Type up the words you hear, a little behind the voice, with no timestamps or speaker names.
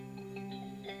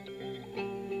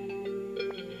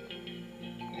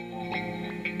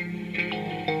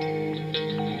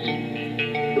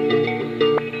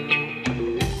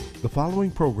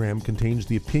following program contains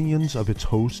the opinions of its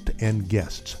host and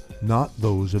guests, not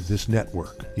those of this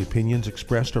network. The opinions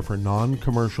expressed are for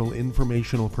non-commercial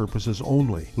informational purposes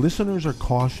only. Listeners are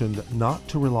cautioned not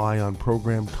to rely on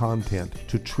program content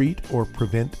to treat or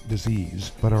prevent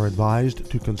disease, but are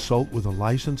advised to consult with a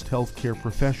licensed healthcare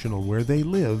professional where they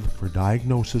live for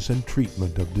diagnosis and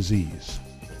treatment of disease.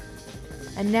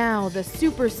 And now, the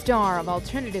superstar of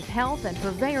alternative health and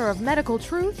purveyor of medical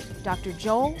truth, Dr.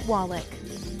 Joel Wallach.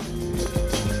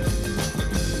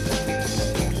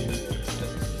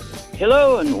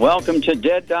 Hello and welcome to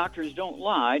Dead Doctors Don't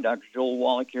Lie. Dr. Joel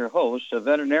Wallach, your host, a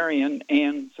veterinarian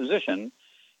and physician.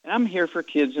 And I'm here for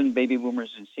kids and baby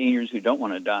boomers and seniors who don't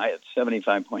want to die at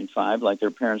 75.5 like their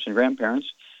parents and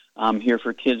grandparents. I'm here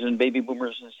for kids and baby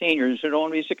boomers and seniors who don't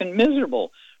want to be sick and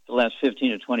miserable for the last 15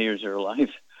 to 20 years of their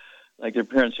life like their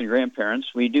parents and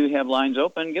grandparents. We do have lines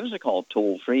open. Give us a call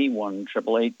toll-free,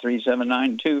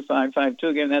 1-888-379-2552.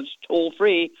 Again, that's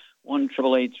toll-free,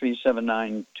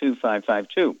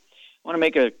 1-888-379-2552. I want to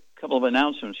make a couple of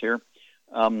announcements here.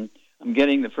 I'm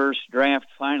getting the first draft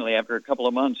finally after a couple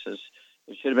of months. It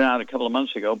should have been out a couple of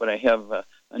months ago, but I have a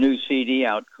new CD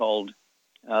out called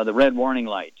The Red Warning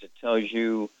Light. It tells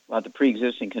you about the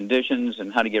pre-existing conditions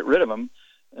and how to get rid of them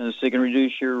so you can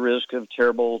reduce your risk of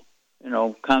terrible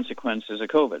consequences of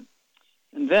COVID.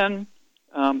 And then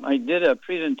I did a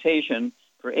presentation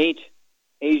for 8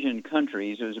 Asian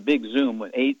countries. It was a big Zoom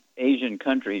with 8 Asian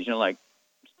countries, like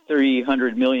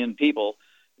 300 million people.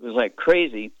 It was like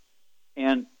crazy.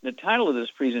 And the title of this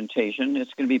presentation,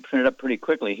 it's going to be printed up pretty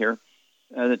quickly here.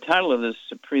 The title of this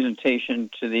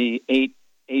presentation to the 8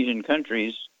 Asian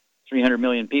countries, 300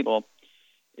 million people,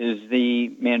 is the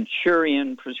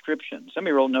Manchurian Prescription.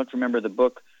 Somebody wrote a note to remember the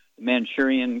book, The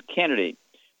Manchurian Candidate,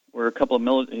 where a couple of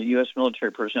U.S.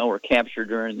 military personnel were captured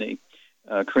during the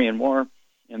Korean War,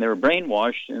 and they were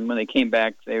brainwashed, and when they came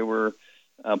back, they were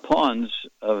pawns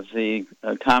of the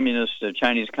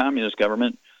Chinese communist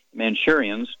government,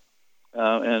 Manchurians,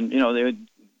 and, they would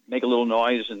make a little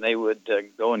noise, and they would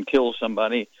go and kill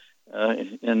somebody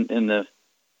in the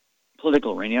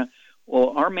political arena. Well,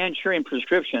 our Manchurian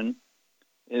Prescription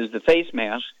is the face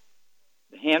mask,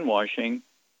 the hand washing,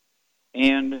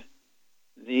 and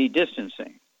the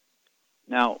distancing.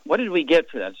 Now, what did we get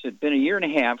for that? It's been a year and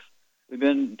a half. We've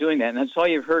been doing that, and that's all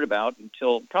you've heard about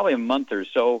until probably a month or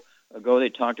so ago. They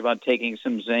talked about taking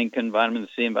some zinc and vitamin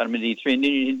C and vitamin D3, and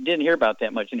you didn't hear about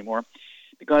that much anymore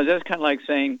because that's kind of like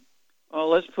saying, oh,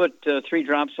 let's put 3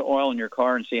 drops of oil in your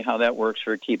car and see how that works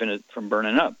for keeping it from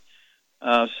burning up.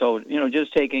 So,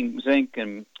 just taking zinc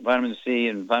and vitamin C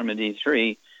and vitamin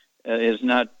D3 is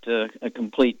not a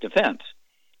complete defense.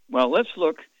 Well, let's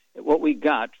look at what we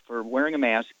got for wearing a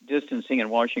mask, distancing,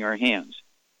 and washing our hands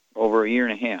over a year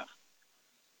and a half.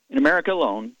 In America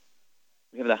alone,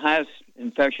 we have the highest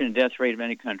infection and death rate of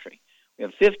any country. We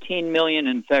have 15 million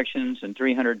infections and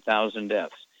 300,000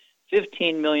 deaths.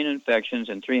 15 million infections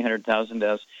and 300,000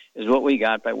 deaths is what we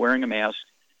got by wearing a mask,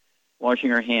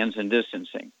 washing our hands, and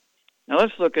distancing. Now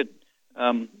let's look at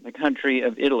the country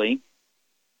of Italy,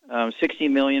 60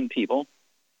 million people.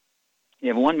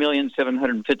 You have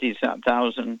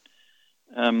 1,750,000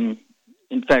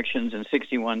 infections and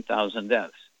 61,000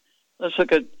 deaths. Let's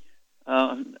look at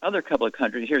other couple of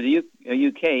countries here. The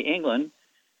UK, England,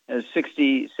 has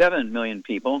 67 million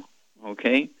people,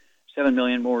 7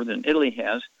 million more than Italy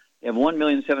has. They have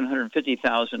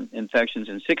 1,750,000 infections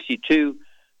and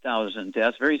 62,000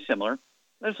 deaths, very similar.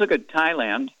 Let's look at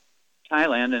Thailand.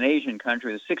 Thailand, an Asian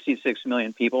country with 66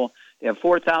 million people. They have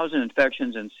 4,000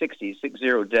 infections and 60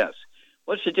 deaths.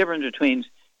 What's the difference between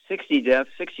 60 deaths,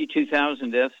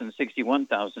 62,000 deaths, and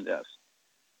 61,000 deaths?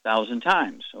 1,000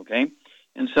 times, okay?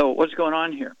 And so what's going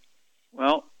on here?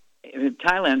 Well,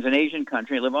 Thailand's an Asian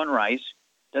country, live on rice,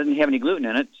 doesn't have any gluten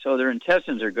in it, so their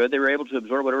intestines are good. They were able to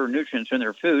absorb whatever nutrients are in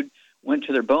their food, went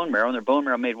to their bone marrow, and their bone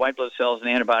marrow made white blood cells and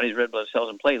antibodies, red blood cells,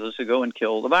 and platelets to go and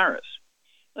kill the virus.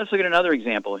 Let's look at another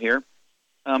example here.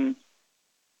 Let's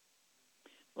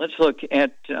look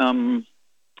at,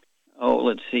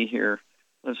 let's see here.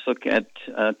 Let's look at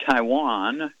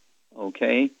Taiwan,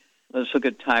 okay? Let's look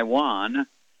at Taiwan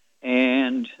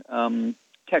and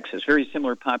Texas, very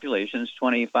similar populations,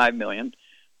 25 million,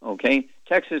 okay?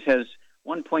 Texas has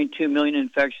 1.2 million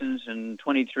infections and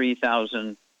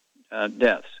 23,000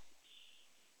 deaths.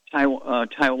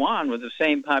 Taiwan, with the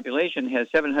same population, has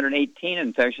 718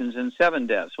 infections and 7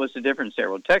 deaths. What's the difference there?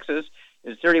 Well, Texas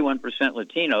is 31%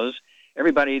 Latinos.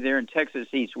 Everybody there in Texas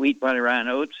eats wheat, barley, rye, and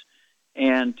oats.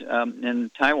 And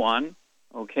in Taiwan,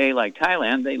 like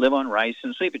Thailand, they live on rice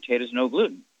and sweet potatoes, no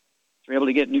gluten. So they're able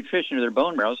to get nutrition to their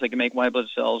bone marrow so they can make white blood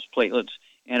cells, platelets,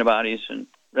 antibodies, and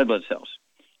red blood cells.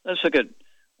 Let's look at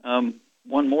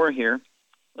one more here.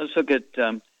 Let's look at,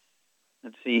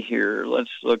 let's see here.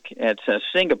 Let's look at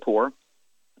Singapore,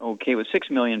 okay, with 6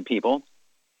 million people.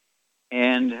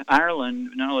 And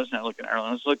Ireland, no, let's not look at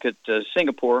Ireland. Let's look at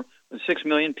Singapore with 6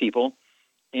 million people.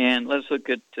 And let's look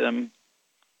at,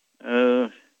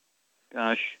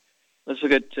 let's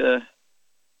look at,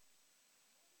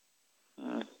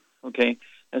 okay,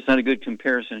 that's not a good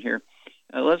comparison here.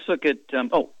 Let's look at,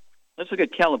 let's look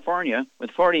at California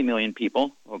with 40 million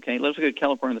people. Okay, let's look at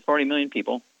California with 40 million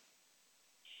people.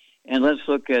 And let's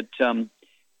look at South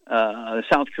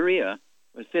Korea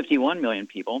with 51 million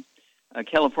people.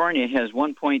 California has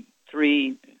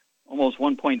 1.3, almost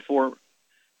 1.4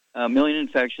 million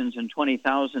infections and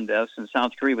 20,000 deaths. In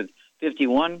South Korea with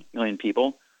 51 million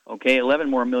people, okay, 11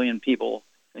 more million people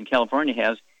than California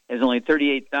has only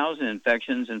 38,000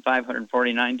 infections and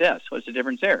 549 deaths. What's the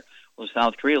difference there? Well,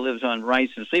 South Korea lives on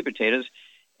rice and sweet potatoes,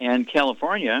 and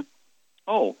California,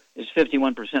 is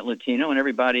 51% Latino, and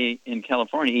everybody in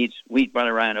California eats wheat,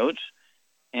 barley, rye, and oats,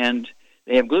 and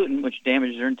they have gluten, which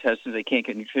damages their intestines. They can't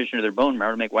get nutrition to their bone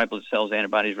marrow to make white blood cells,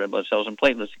 antibodies, red blood cells, and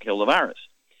platelets to kill the virus.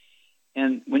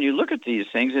 And when you look at these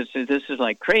things, this is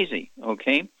like crazy,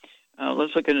 okay?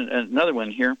 Let's look at another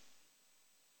one here.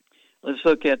 Let's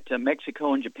look at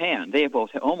Mexico and Japan. They have both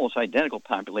almost identical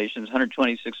populations,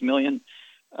 126 million.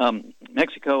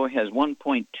 Mexico has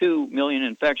 1.2 million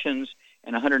infections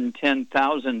and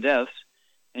 110,000 deaths.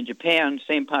 And Japan,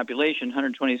 same population,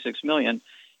 126 million,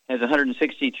 has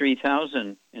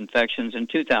 163,000 infections and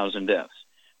 2,000 deaths.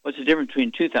 What's the difference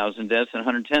between 2,000 deaths and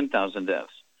 110,000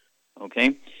 deaths?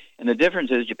 Okay? And the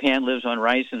difference is Japan lives on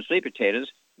rice and sweet potatoes.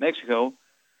 Mexico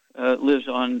lives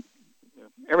on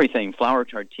everything, flour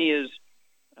tortillas,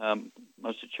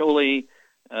 mostaccioli.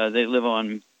 They live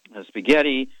on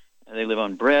spaghetti. They live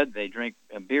on bread. They drink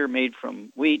beer made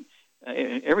from wheat.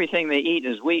 Everything they eat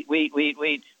is wheat.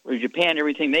 Where Japan,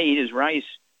 everything they eat is rice.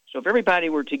 So if everybody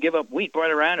were to give up wheat,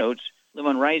 barley, rye, and oats, live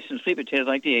on rice and sweet potatoes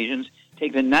like the Asians,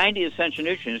 take the 90 essential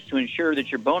nutrients to ensure that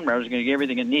your bone marrow is going to get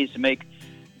everything it needs to make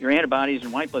your antibodies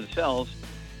and white blood cells,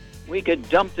 we could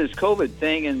dump this COVID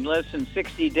thing in less than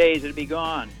 60 days. It'd be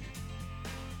gone.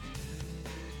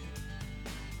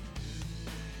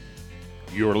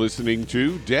 You're listening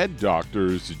to Dead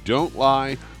Doctors Don't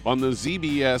Lie on the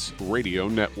ZBS Radio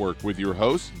Network with your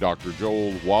host, Dr.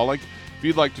 Joel Wallach. If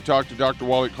you'd like to talk to Dr.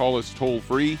 Wallach, call us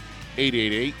toll-free,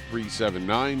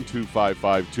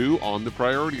 888-379-2552 on the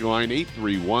priority line,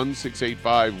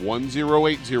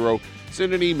 831-685-1080.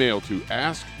 Send an email to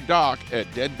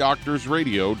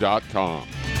askdoc@deaddoctorsradio.com.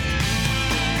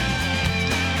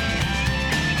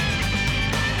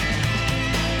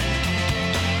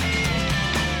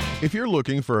 If you're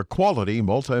looking for a quality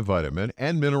multivitamin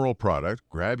and mineral product,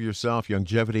 grab yourself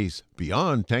Youngevity's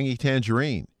Beyond Tangy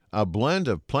Tangerine, a blend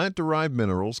of plant-derived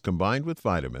minerals combined with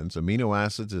vitamins, amino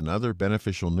acids, and other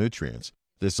beneficial nutrients.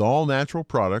 This all-natural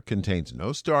product contains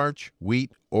no starch,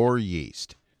 wheat, or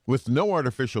yeast, with no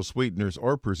artificial sweeteners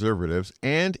or preservatives,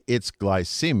 and it's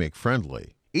glycemic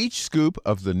friendly. Each scoop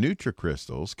of the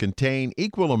NutriCrystals contain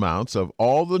equal amounts of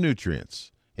all the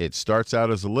nutrients. It starts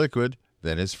out as a liquid,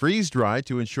 then is freeze-dried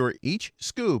to ensure each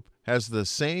scoop has the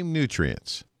same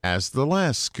nutrients as the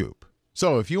last scoop.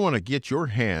 So if you want to get your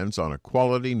hands on a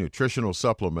quality nutritional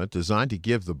supplement designed to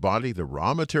give the body the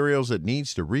raw materials it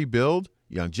needs to rebuild,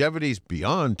 Youngevity's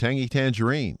Beyond Tangy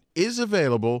Tangerine is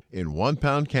available in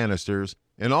 1-pound canisters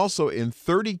and also in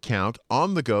 30-count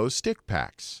on-the-go stick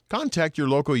packs. Contact your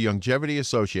local Youngevity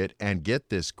associate and get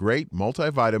this great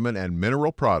multivitamin and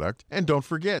mineral product. And don't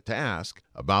forget to ask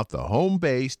about the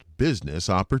home-based business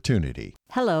opportunity.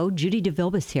 Hello, Judy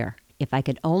DeVilbus here. If I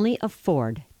could only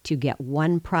afford to get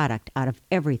one product out of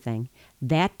everything,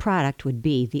 that product would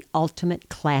be the Ultimate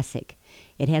Classic.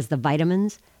 It has the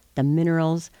vitamins, the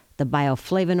minerals, the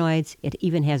bioflavonoids. It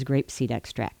even has grapeseed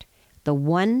extract. The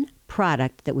one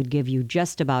product that would give you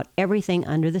just about everything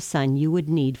under the sun you would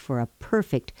need for a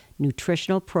perfect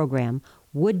nutritional program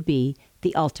would be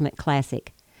the Ultimate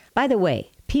Classic. By the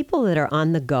way, people that are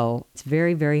on the go, it's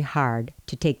very, very hard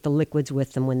to take the liquids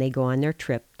with them when they go on their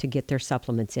trip to get their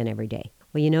supplements in every day.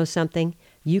 Well, you know something?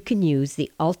 You can use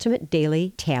the Ultimate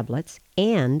Daily tablets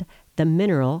and the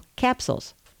mineral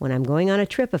capsules. When I'm going on a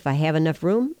trip, if I have enough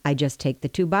room, I just take the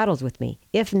 2 bottles with me.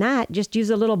 If not, just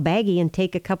use a little baggie and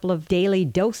take a couple of daily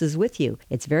doses with you.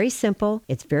 It's very simple.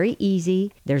 It's very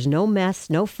easy. There's no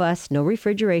mess, no fuss, no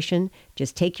refrigeration.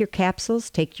 Just take your capsules,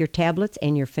 take your tablets,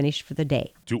 and you're finished for the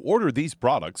day. To order these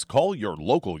products, call your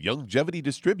local Youngevity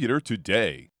distributor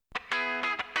today.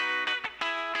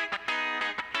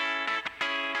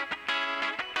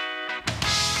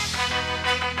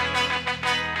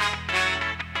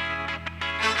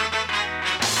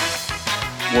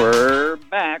 We're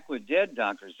back with Dead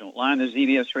Doctors Don't Lie on the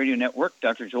ZBS Radio Network.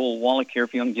 Dr. Joel Wallach here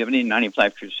for Youngevity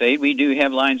 95 Crusade. We do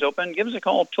have lines open. Give us a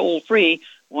call toll-free,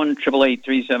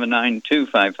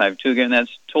 1-888-379-2552. Again,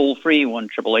 that's toll-free,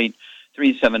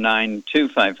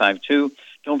 1-888-379-2552.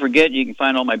 Don't forget, you can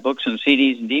find all my books and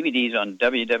CDs and DVDs on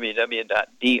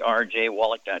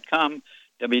www.drjwallach.com,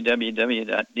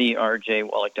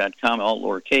 www.drjwallach.com, all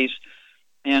lowercase.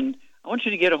 And I want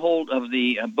you to get a hold of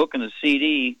the book and the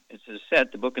CD. It's a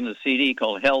set, the book and the CD,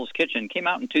 called Hell's Kitchen. Came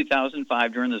out in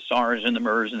 2005 during the SARS and the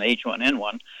MERS and the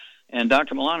H1N1. And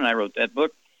Dr. Milan and I wrote that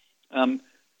book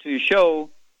to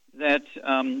show that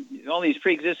all these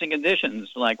pre-existing conditions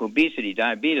like obesity,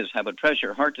 diabetes, high blood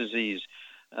pressure, heart disease,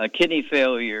 kidney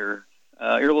failure,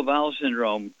 irritable bowel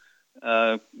syndrome,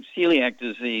 celiac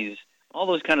disease, all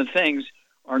those kind of things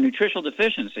are nutritional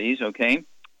deficiencies, okay?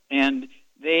 And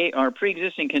they are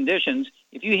pre-existing conditions.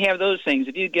 If you have those things,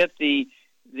 if you get the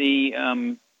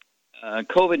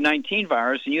COVID-19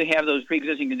 virus and you have those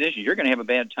pre-existing conditions, you're going to have a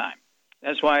bad time.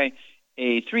 That's why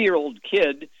a 3-year-old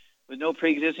kid with no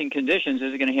pre-existing conditions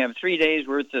is going to have 3 days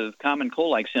worth of common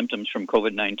cold-like symptoms from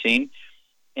COVID-19,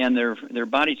 and their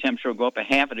body temperature will go up a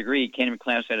half a degree. You can't even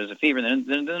class that as a fever. Then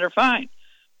they're fine.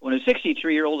 When a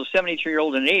 63-year-old, a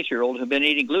 73-year-old, and an 80-year-old have been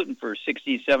eating gluten for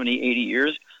 60, 70, 80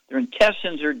 years, their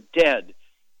intestines are dead.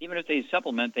 Even if they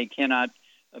supplement, they cannot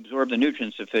absorb the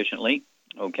nutrients sufficiently,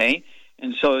 okay?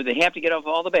 And so they have to get off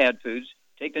all the bad foods,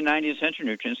 take the 90 essential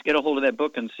nutrients, get a hold of that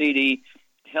book and CD,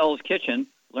 Hell's Kitchen,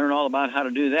 learn all about how to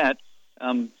do that.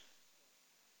 You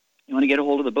want to get a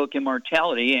hold of the book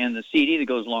Immortality, and the CD that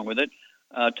goes along with it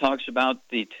talks about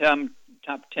the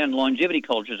top 10 longevity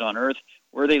cultures on Earth,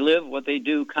 where they live, what they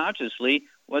do consciously,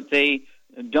 what they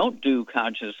don't do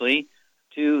consciously.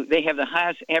 They have the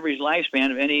highest average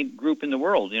lifespan of any group in the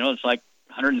world. You know, it's like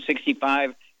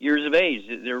 165 years of age.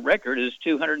 Their record is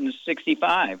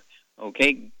 265,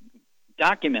 okay,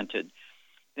 documented.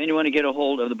 Then you want to get a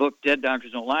hold of the book Dead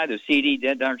Doctors Don't Lie, the CD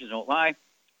Dead Doctors Don't Lie,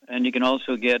 and you can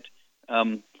also get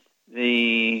the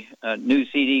new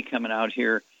CD coming out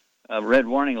here, Red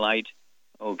Warning Light,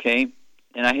 okay?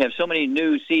 And I have so many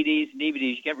new CDs and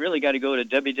DVDs, you really got to go to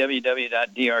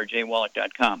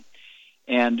www.drjwallach.com.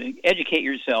 And educate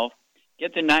yourself,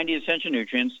 get the 90 essential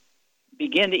nutrients,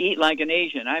 begin to eat like an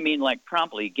Asian. I mean like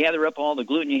promptly. Gather up all the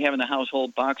gluten you have in the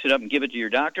household, box it up, and give it to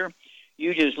your doctor.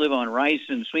 You just live on rice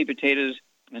and sweet potatoes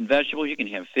and vegetables. You can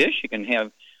have fish. You can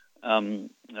have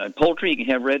poultry. You can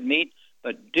have red meat.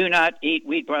 But do not eat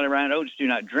wheat, barley, rye, and oats. Do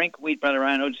not drink wheat, barley,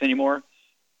 rye, and oats anymore.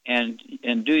 And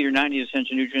do your 90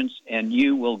 essential nutrients, and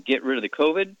you will get rid of the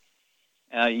COVID.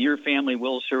 Your family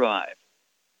will survive.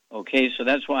 Okay, so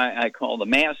that's why I call the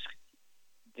mask,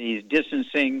 the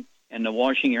distancing, and the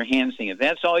washing your hands thing. If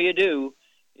that's all you do,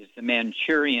 it's the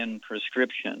Manchurian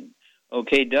prescription.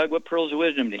 Okay, Doug, what pearls of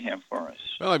wisdom do you have for us?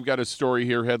 Well, I've got a story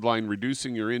here, headline,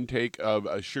 Reducing Your Intake of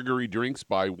Sugary Drinks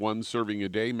by 1 serving a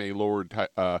day may lower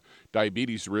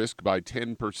diabetes risk by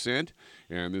 10%.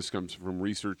 And this comes from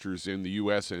researchers in the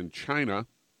U.S. and China.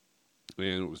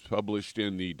 And it was published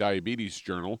in the Diabetes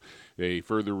Journal. They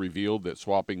further revealed that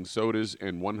swapping sodas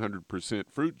and 100%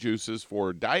 fruit juices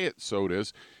for diet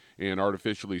sodas and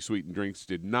artificially sweetened drinks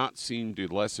did not seem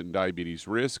to lessen diabetes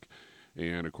risk.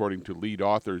 And according to lead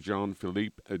author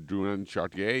Jean-Philippe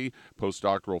Drouin-Chartier,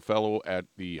 postdoctoral fellow at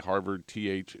the Harvard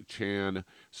T.H. Chan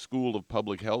School of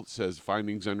Public Health, says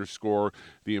findings underscore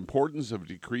the importance of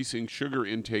decreasing sugar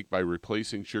intake by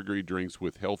replacing sugary drinks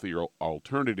with healthier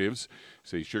alternatives.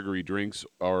 Say sugary drinks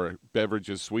are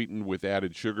beverages sweetened with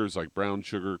added sugars like brown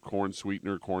sugar, corn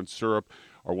sweetener, corn syrup,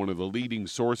 are one of the leading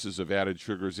sources of added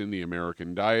sugars in the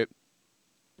American diet.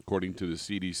 According to the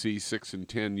CDC, 6 in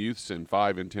 10 youths and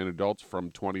 5 in 10 adults from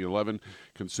 2011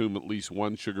 consume at least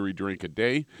one sugary drink a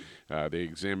day. They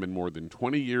examined more than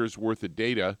 20 years' worth of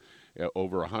data,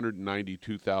 over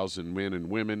 192,000 men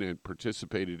and women, and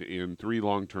participated in 3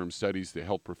 long-term studies, the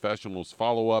Health Professionals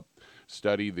Follow-Up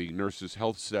Study, the Nurses'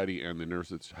 Health Study, and the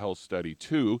Nurses' Health Study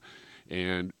 2,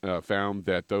 and found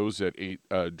that those that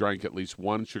drank at least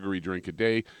one sugary drink a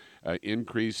day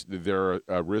increased their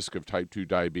risk of type 2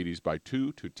 diabetes by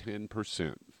 2 to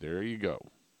 10%. There you go.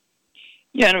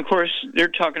 Yeah, and of course, they're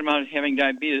talking about having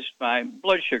diabetes by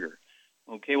blood sugar.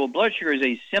 Okay, well, blood sugar is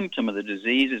a symptom of the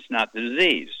disease. It's not the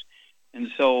disease. And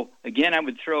so, again, I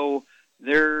would throw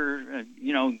their,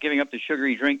 giving up the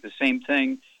sugary drink the same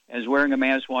thing as wearing a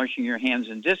mask, washing your hands,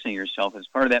 and distancing yourself as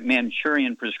part of that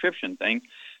Manchurian prescription thing.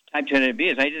 Type 2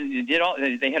 diabetes.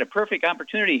 They had a perfect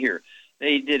opportunity here.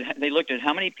 They looked at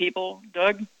how many people,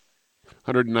 Doug?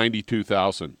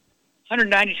 192,000.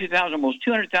 192,000, almost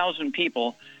 200,000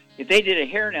 people, if they did a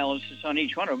hair analysis on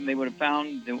each one of them, they would have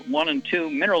found the 1 and 2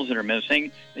 minerals that are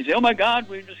missing. They say, "Oh my God,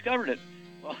 we've discovered it."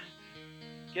 Well,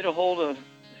 get a hold of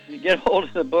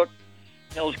the book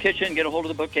Hell's Kitchen. Get a hold of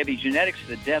the book Epigenetics: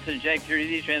 The Death of Genetic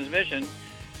Disease Transmission,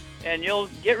 and you'll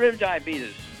get rid of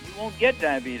diabetes. You won't get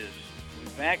diabetes.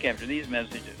 We'll be back after these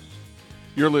messages.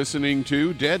 You're listening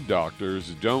to Dead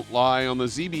Doctors Don't Lie on the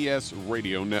ZBS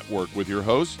Radio Network with your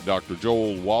host, Dr.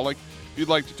 Joel Wallach. If you'd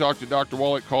like to talk to Dr.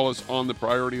 Wallach, call us on the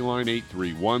priority line,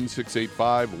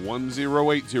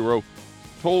 831-685-1080,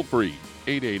 toll free,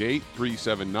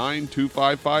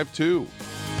 888-379-2552.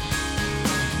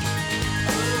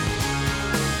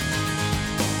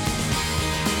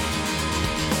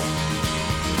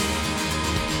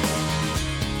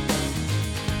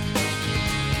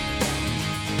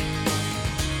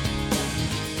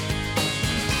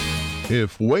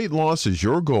 If weight loss is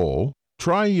your goal,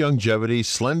 try Youngevity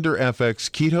Slender FX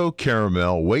Keto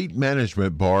Caramel Weight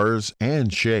Management Bars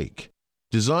and Shake.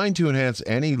 Designed to enhance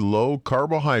any low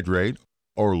carbohydrate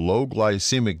or low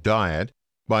glycemic diet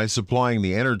by supplying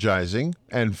the energizing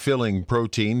and filling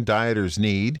protein dieters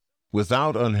need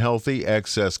without unhealthy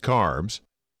excess carbs,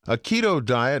 a keto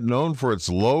diet known for its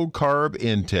low carb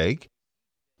intake,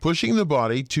 pushing the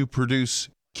body to produce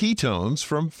ketones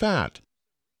from fat.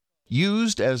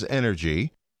 Used as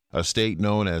energy, a state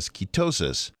known as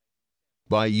ketosis,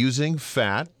 by using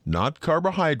fat, not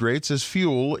carbohydrates, as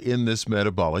fuel in this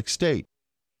metabolic state.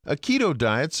 A keto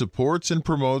diet supports and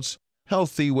promotes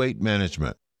healthy weight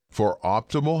management for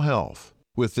optimal health.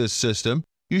 With this system,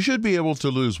 you should be able to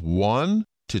lose 1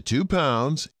 to 2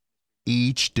 pounds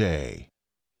each day.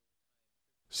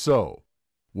 So,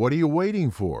 what are you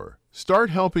waiting for?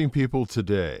 Start helping people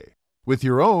today with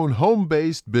your own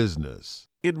home-based business.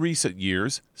 In recent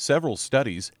years, several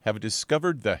studies have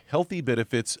discovered the healthy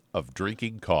benefits of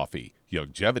drinking coffee.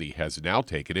 Youngevity has now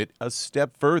taken it a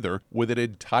step further with an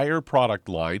entire product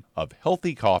line of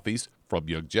healthy coffees from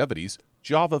Youngevity's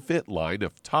JavaFit line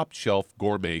of top-shelf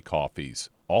gourmet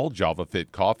coffees. All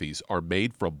JavaFit coffees are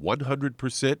made from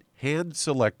 100%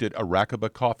 hand-selected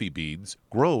Arabica coffee beans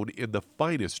grown in the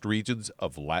finest regions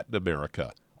of Latin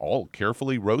America, all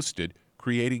carefully roasted,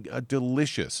 creating a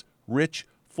delicious, rich,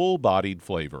 full-bodied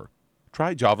flavor.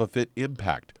 Try JavaFit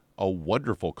Impact, a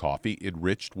wonderful coffee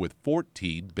enriched with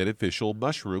 14 beneficial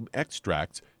mushroom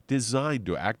extracts designed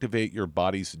to activate your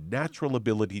body's natural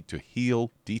ability to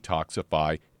heal,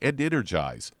 detoxify, and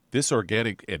energize. This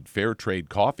organic and fair trade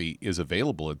coffee is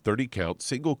available in 30-count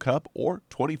single cup or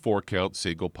 24-count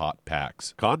single pot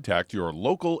packs. Contact your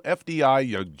local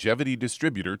FDI Youngevity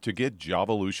distributor to get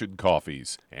Javalution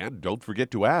coffees. And don't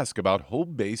forget to ask about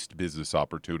home-based business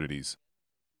opportunities.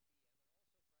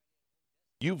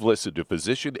 You've listened to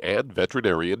physician and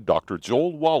veterinarian Dr.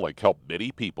 Joel Wallach help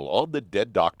many people on the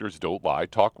Dead Doctors Don't Lie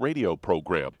talk radio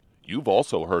program. You've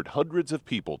also heard hundreds of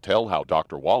people tell how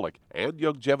Dr. Wallach and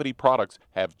Youngevity products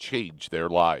have changed their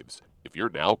lives. If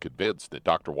you're now convinced that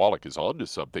Dr. Wallach is onto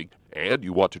something and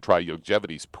you want to try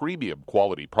Youngevity's premium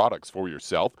quality products for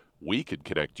yourself, we can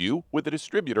connect you with a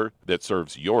distributor that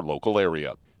serves your local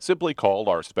area. Simply call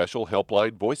our special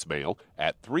helpline voicemail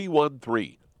at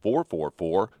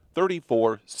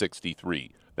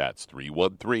 313-444-3463. That's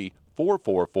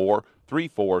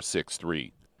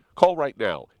 313-444-3463. Call right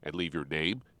now and leave your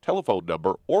name, telephone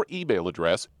number, or email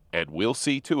address, and we'll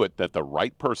see to it that the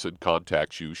right person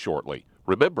contacts you shortly.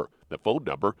 Remember, the phone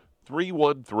number,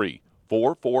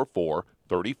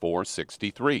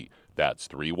 313-444-3463. That's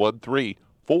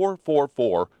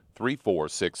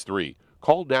 313-444-3463.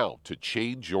 Call now to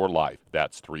change your life.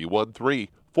 That's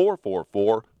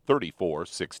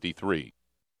 313-444-3463.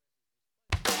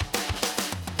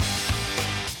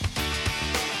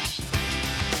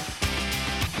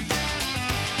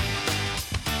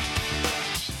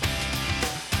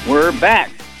 We're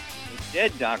back. It's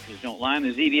Dead Doctors Don't Lie on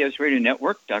the ZBS Radio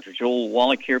Network. Dr. Joel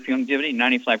Wallach here for Youngevity,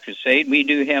 95 Crusade. We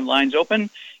do have lines open.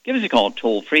 Give us a call,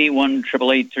 toll-free,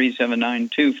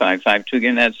 1-888-379-2552.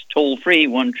 Again, that's toll-free,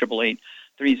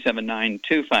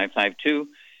 1-888-379-2552.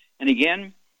 And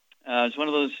again, it's one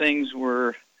of those things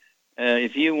where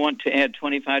if you want to add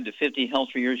 25 to 50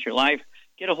 healthy years to your life,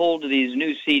 get a hold of these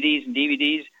new CDs and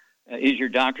DVDs. Is Your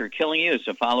Doctor Killing You? It's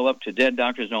a follow-up to Dead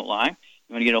Doctors Don't Lie.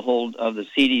 You want to get a hold of the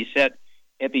CD set,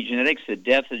 Epigenetics: The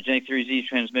Death of Genetic Disease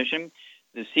Transmission,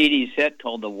 the CD set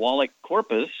called the Wallach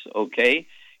Corpus, okay,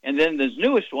 and then this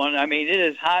newest one, I mean, it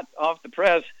is hot off the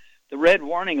press, the Red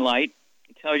Warning Light.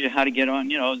 It tells you how to get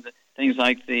on, things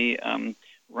like the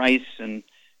rice and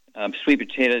sweet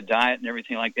potato diet and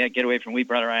everything like that. Get away from wheat,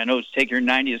 butter, iron, oats. Take your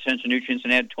 90 essential nutrients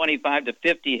and add 25 to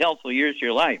 50 healthful years to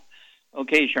your life.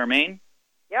 Okay, Charmaine?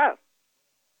 Yes.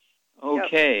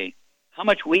 Okay. Yes. How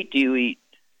much wheat do you eat?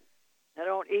 I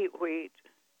don't eat wheat.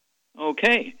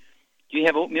 Okay. Do you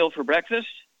have oatmeal for breakfast?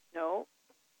 No.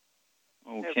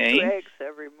 Okay. I have 2 eggs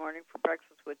every morning for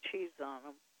breakfast with cheese on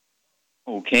them.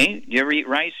 Okay. Do you ever eat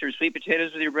rice or sweet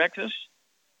potatoes with your breakfast?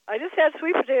 I just had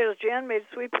sweet potatoes. Jan made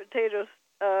sweet potatoes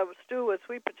stew with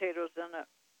sweet potatoes in it.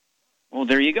 Well,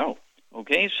 there you go.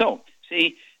 Okay, so,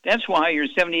 see, that's why you're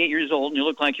 78 years old and you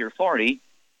look like you're 40.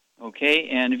 Okay,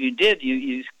 and if you did,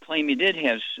 you claim you did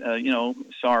have,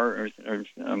 SARS or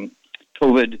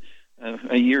COVID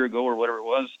a year ago or whatever it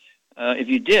was. If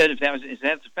you did, if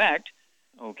that's a fact,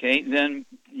 okay, then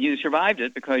you survived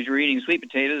it because you're eating sweet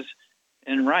potatoes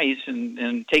and rice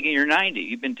and taking your 90.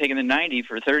 You've been taking the 90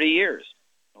 for 30 years.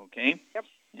 Okay? Yep.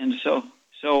 And so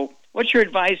what's your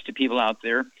advice to people out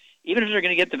there? Even if they're going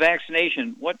to get the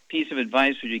vaccination, what piece of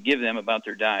advice would you give them about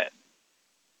their diet?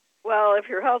 Well, if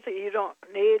you're healthy, you don't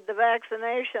need the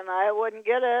vaccination. I wouldn't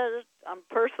get it.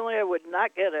 Personally, I would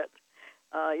not get it.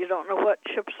 You don't know what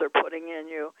chips they're putting in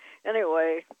you.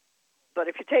 Anyway, but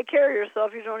if you take care of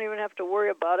yourself, you don't even have to worry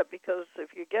about it because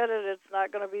if you get it, it's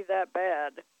not going to be that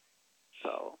bad.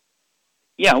 So.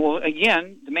 Yeah, well,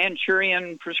 again, the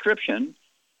Manchurian prescription,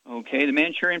 okay, the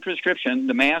Manchurian prescription,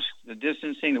 the mask, the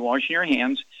distancing, the washing your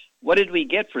hands, what did we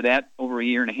get for that over a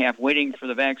year and a half waiting for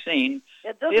the vaccine?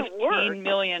 It doesn't work.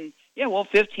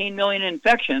 15 million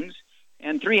infections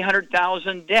and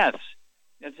 300,000 deaths.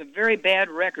 That's a very bad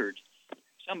record.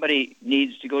 Somebody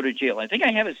needs to go to jail. I think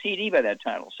I have a CD by that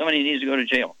title. Somebody needs to go to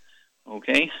jail.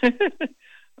 Okay?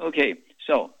 Okay,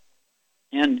 so,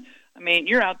 and, I mean,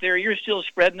 you're out there, you're still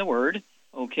spreading the word.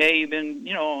 Okay, you've been,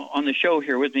 on the show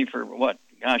here with me for,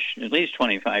 at least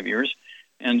 25 years.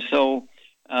 And so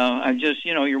I'm just,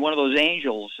 you're one of those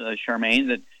angels, Charmaine,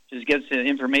 that just gets the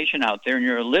information out there, and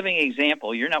you're a living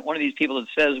example. You're not one of these people that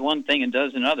says one thing and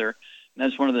does another. And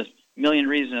that's one of the million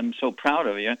reasons I'm so proud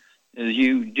of you, is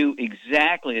you do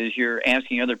exactly as you're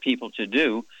asking other people to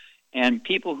do. And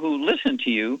people who listen to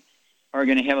you are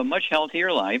going to have a much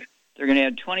healthier life. They're going to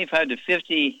add 25 to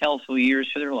 50 healthful years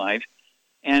to their life.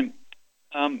 And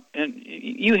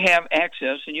you have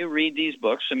access, and you read these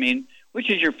books. I mean, which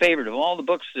is your favorite of all the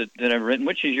books that I've written?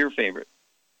 Which is your favorite?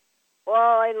 Well,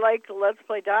 I like Let's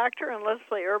Play Doctor and Let's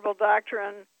Play Herbal Doctor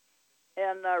and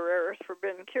Rare Earths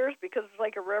Forbidden Cures because it's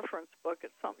like a reference book.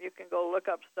 It's something you can go look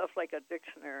up stuff like a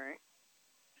dictionary.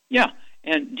 Yeah,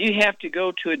 and do you have to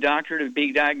go to a doctor to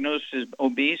be diagnosed as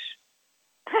obese?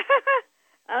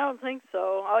 I don't think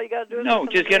so. All you got to do is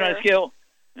just get on a scale.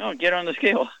 No, get on the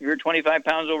scale. You're 25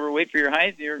 pounds overweight for your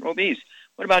height. You're obese.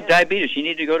 What about diabetes? You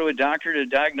need to go to a doctor to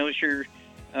diagnose your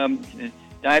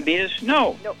diabetes?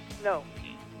 No. No.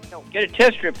 Get a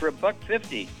test strip for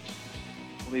 $1.50.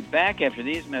 We'll be back after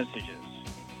these messages.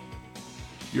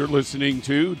 You're listening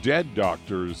to Dead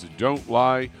Doctors Don't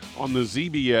Lie on the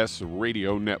ZBS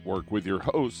Radio Network with your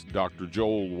host, Dr.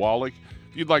 Joel Wallach.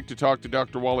 If you'd like to talk to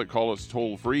Dr. Wallach, call us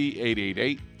toll-free,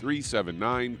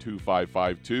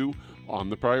 888-379-2552. On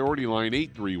the priority line,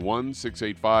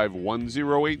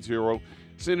 831-685-1080.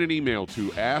 Send an email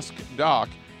to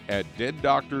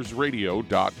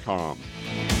askdoc@deaddoctorsradio.com.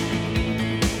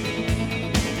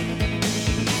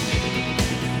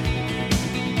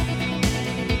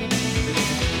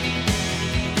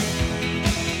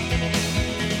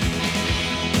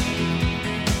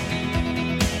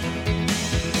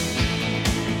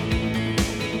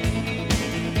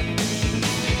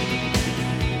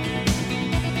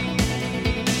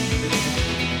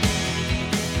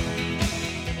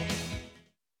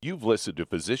 You've listened to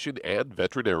physician and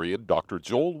veterinarian Dr.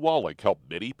 Joel Wallach help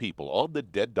many people on the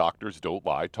Dead Doctors Don't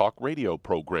Lie talk radio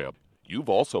program. You've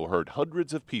also heard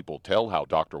hundreds of people tell how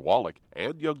Dr. Wallach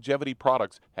and Youngevity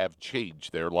products have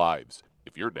changed their lives.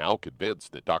 If you're now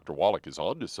convinced that Dr. Wallach is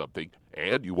onto something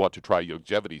and you want to try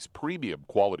Youngevity's premium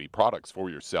quality products for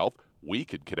yourself, we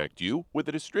can connect you with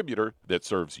a distributor that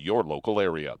serves your local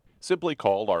area. Simply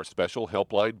call our special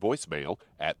helpline voicemail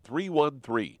at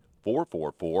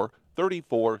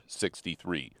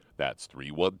 313-444-3463. That's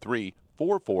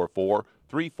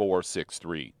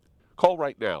 313-444-3463. Call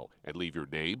right now and leave your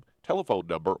name, telephone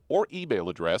number, or email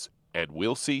address, and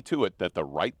we'll see to it that the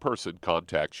right person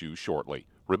contacts you shortly.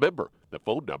 Remember, the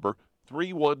phone number,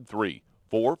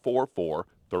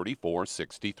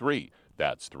 313-444-3463.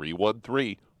 That's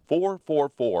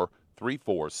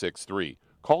 313-444-3463.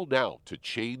 Call now to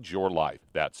change your life.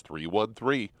 That's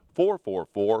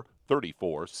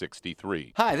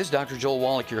 313-444-3463. Hi, this is Dr. Joel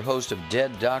Wallach, your host of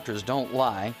Dead Doctors Don't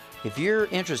Lie. If you're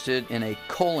interested in a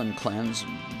colon cleanse,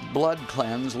 blood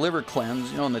cleanse, liver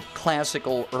cleanse, in the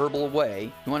classical herbal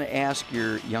way, you want to ask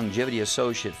your Youngevity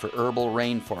associate for Herbal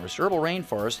Rainforest. Herbal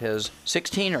Rainforest has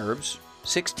 16 herbs,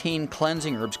 16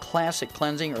 cleansing herbs, classic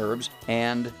cleansing herbs,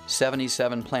 and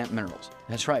 77 plant minerals.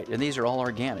 That's right, and these are all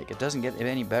organic. It doesn't get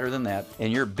any better than that.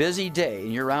 In your busy day,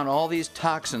 and you're around all these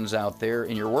toxins out there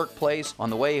in your workplace, on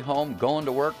the way home, going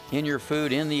to work, in your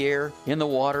food, in the air, in the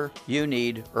water, you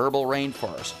need Herbal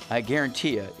Rainforest. I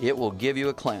guarantee you, it will give you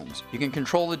a cleanse. You can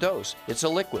control the dose. It's a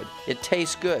liquid. It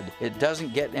tastes good. It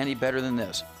doesn't get any better than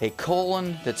this. A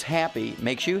colon that's happy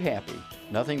makes you happy.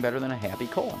 Nothing better than a happy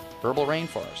colon. Herbal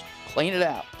Rainforest. Clean it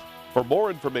out. For more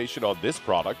information on this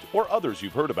product or others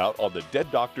you've heard about on the Dead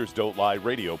Doctors Don't Lie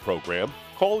radio program,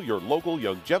 call your local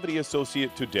Youngevity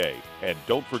associate today. And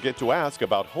don't forget to ask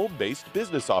about home-based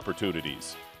business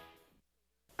opportunities.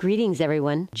 Greetings,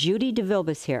 everyone. Judy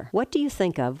DeVilbus here. What do you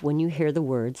think of when you hear the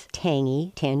words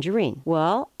tangy tangerine?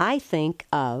 Well, I think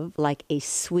of like a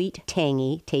sweet,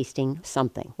 tangy tasting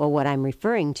something. Well, what I'm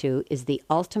referring to is the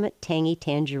Ultimate Tangy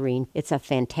Tangerine. It's a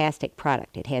fantastic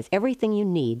product. It has everything you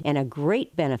need, and a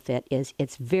great benefit is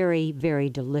it's very,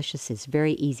 very delicious. It's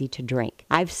very easy to drink.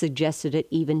 I've suggested it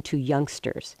even to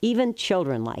youngsters. Even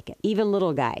children like it. Even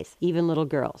little guys. Even little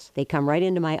girls. They come right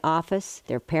into my office.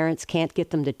 Their parents can't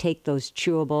get them to take those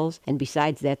chewable, and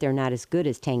besides that, they're not as good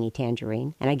as Tangy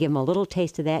Tangerine. And I give them a little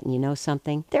taste of that, and you know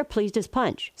something? They're pleased as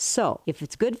punch. So, if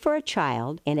it's good for a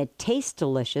child and it tastes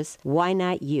delicious, why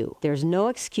not you? There's no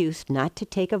excuse not to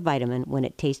take a vitamin when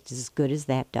it tastes as good as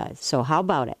that does. So how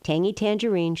about it? Tangy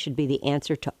Tangerine should be the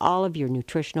answer to all of your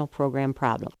nutritional program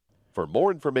problems. For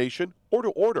more information or to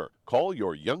order, call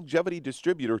your Youngevity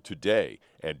distributor today.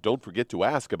 And don't forget to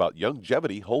ask about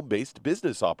Youngevity home-based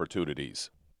business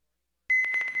opportunities.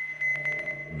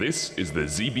 This is the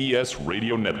ZBS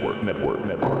Radio Network.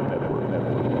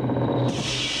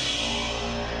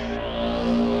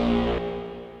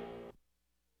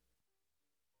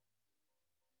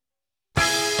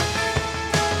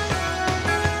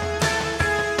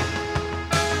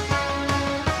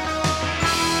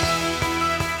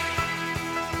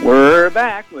 We're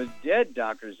back with Dead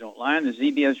Doctors Don't Lie on the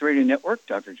ZBS Radio Network.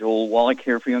 Dr. Joel Wallach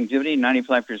here for Youngevity,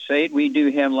 95 Crusade. We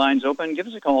do have lines open. Give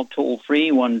us a call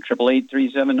toll-free,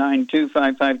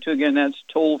 1-888-379-2552. Again, that's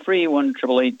toll-free,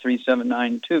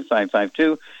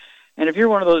 1-888-379-2552. And if you're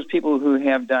one of those people who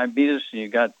have diabetes and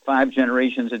you've got 5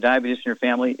 generations of diabetes in your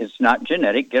family, it's not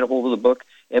genetic. Get a hold of the book,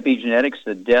 Epigenetics,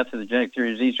 The Death of the Genetic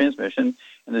Theory of Disease Transmission,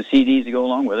 and the CDs that go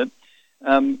along with it.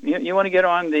 You want to get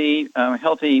on the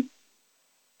healthy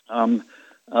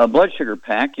blood sugar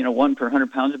pack, 1 per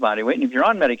 100 pounds of body weight. And if you're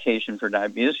on medication for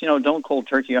diabetes, don't cold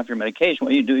turkey off your medication.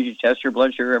 What you do is you test your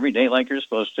blood sugar every day like you're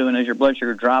supposed to, and as your blood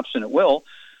sugar drops, and it will,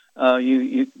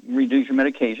 you reduce your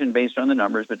medication based on the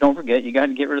numbers. But don't forget, you got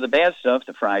to get rid of the bad stuff,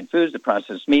 the fried foods, the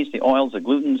processed meats, the oils, the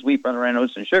glutens, wheat, butter,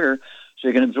 oats, and sugar, so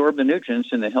you can absorb the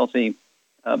nutrients in the healthy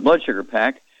blood sugar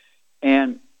pack.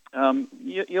 And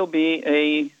you'll be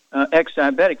a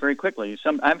ex-diabetic very quickly.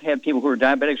 I've had people who are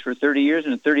diabetics for 30 years,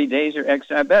 and in 30 days they're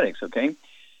ex-diabetics, okay?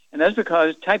 And that's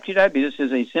because type 2 diabetes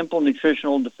is a simple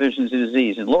nutritional deficiency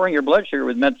disease. And lowering your blood sugar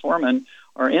with metformin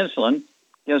or insulin,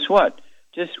 guess what?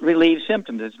 Just relieves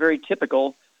symptoms. It's very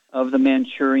typical of the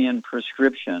Manchurian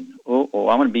prescription. I'm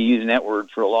going to be using that word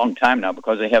for a long time now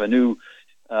because they have a new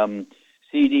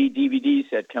CD, DVD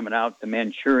set coming out, the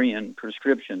Manchurian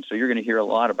prescription. So you're going to hear a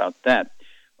lot about that.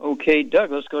 Okay,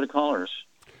 Doug, let's go to callers.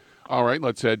 All right,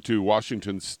 let's head to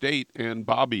Washington State. And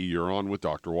Bobby, you're on with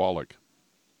Dr. Wallach.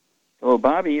 Oh,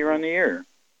 Bobby, you're on the air.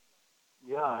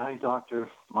 Yeah, hi, Doctor.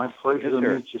 My pleasure to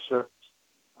meet you, sir.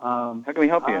 How can we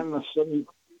help you?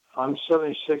 I'm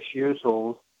 76 years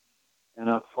old, and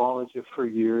I've followed you for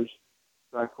years.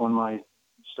 Back when my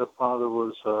stepfather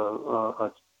was,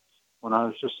 when I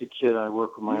was just a kid, I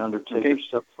worked with my Undertaker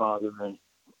stepfather. And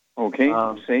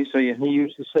he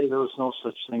used to say there was no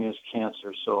such thing as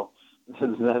cancer, so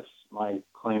that's my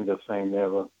claim to fame there.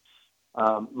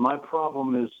 My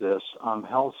problem is this. I'm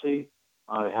healthy.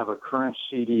 I have a current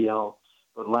CDL,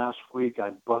 but last week I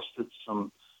busted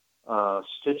some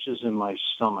stitches in my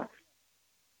stomach.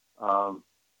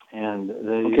 And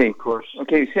they, of course...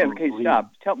 Okay, Sam,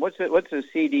 stop. What's a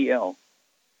CDL?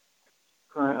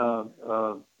 Current,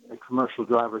 a commercial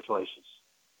driver's license.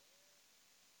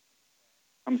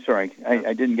 I'm sorry,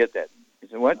 I didn't get that.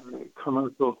 Is it what?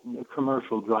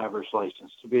 Commercial driver's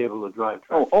license to be able to drive.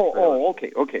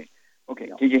 Okay.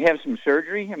 Yeah. Did you have some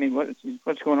surgery? I mean,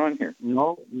 what's going on here?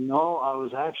 No. I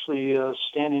was actually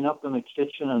standing up in the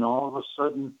kitchen, and all of a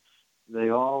sudden, they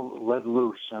all let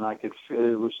loose, and I could feel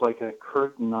it was like a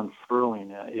curtain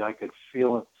unfurling. I could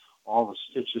feel all the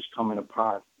stitches coming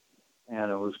apart,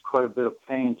 and it was quite a bit of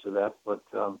pain to that. But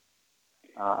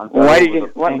why did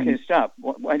you? Stop.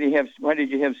 Why did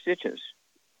you have stitches?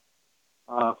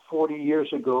 40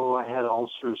 years ago, I had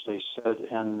ulcers, they said,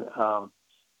 and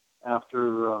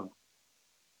after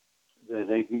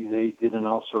they did an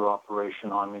ulcer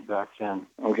operation on me back then.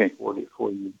 Okay. 40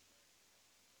 years.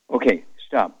 Okay,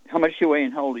 stop. How much do you weigh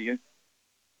and how old are you?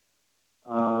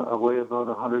 I weigh about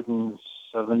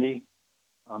 170.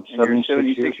 I'm And you're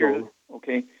 76 years old.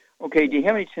 Okay. Okay, do you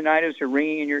have any tinnitus or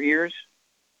ringing in your ears?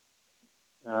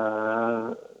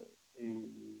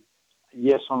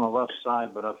 Yes, on the left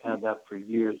side, but I've had that for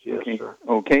years. Yes, okay. sir.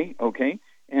 Okay.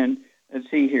 And let's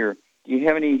see here. Do you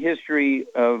have any history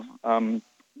of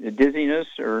dizziness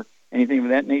or anything of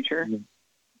that nature?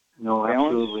 No, Balance?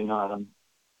 absolutely not.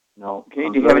 No. Okay.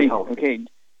 I'm Do you have very any? healthy. Okay.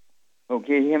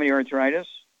 Okay. Do you have any arthritis?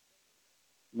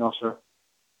 No, sir.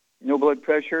 No blood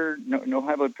pressure? No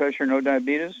high blood pressure? No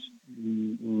diabetes?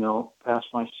 No. Pass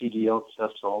my CDL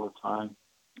test all the time.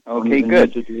 Okay, Don't even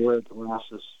good. need to wear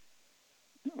glasses.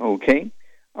 Okay.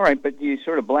 All right, but you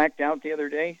sort of blacked out the other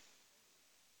day?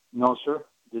 No, sir.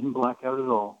 Didn't black out at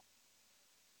all.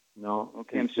 No.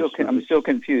 Okay, I'm still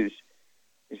confused.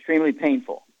 Extremely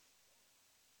painful.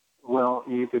 Well,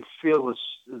 you could feel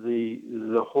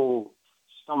the whole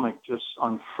stomach just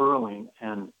unfurling,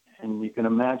 and you can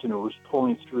imagine it was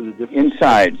pulling through the different...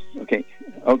 Inside. Okay,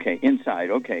 inside.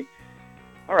 Okay.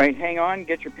 All right, hang on.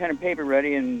 Get your pen and paper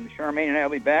ready, and Charmaine and I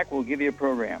will be back. We'll give you a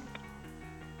program.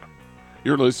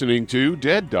 You're listening to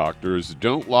Dead Doctors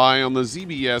Don't Lie on the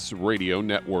ZBS Radio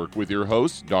Network with your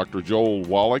host, Dr. Joel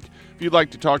Wallach. If you'd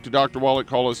like to talk to Dr. Wallach,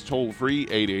 call us toll-free,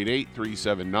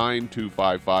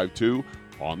 888-379-2552.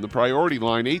 On the priority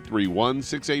line,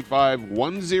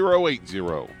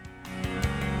 831-685-1080.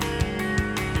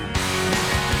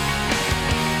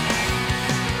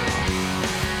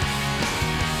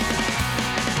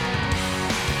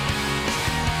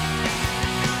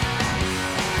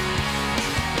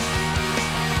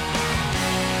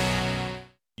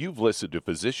 You've listened to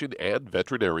physician and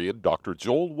veterinarian Dr.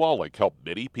 Joel Wallach help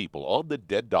many people on the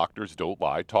Dead Doctors Don't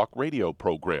Lie talk radio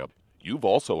program. You've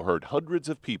also heard hundreds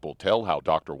of people tell how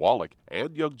Dr. Wallach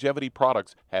and Youngevity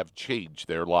products have changed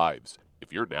their lives.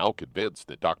 If you're now convinced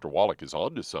that Dr. Wallach is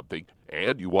onto something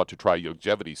and you want to try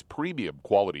Youngevity's premium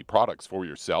quality products for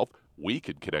yourself, we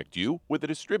can connect you with a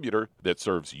distributor that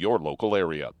serves your local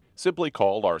area. Simply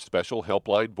call our special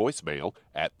helpline voicemail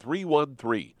at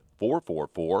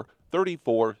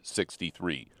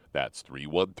 313-444-3463. That's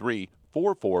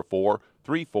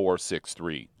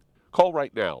 313-444-3463. Call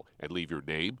right now and leave your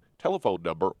name, telephone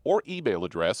number, or email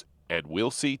address, and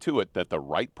we'll see to it that the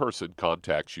right person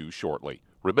contacts you shortly.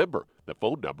 Remember, the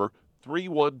phone number,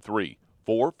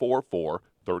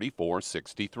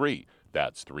 313-444-3463.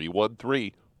 That's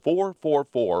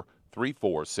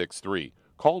 313-444-3463.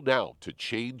 Call now to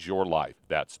change your life.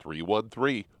 That's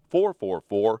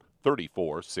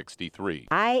 313-444-3463.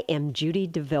 I am Judy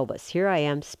DeVilbus. Here I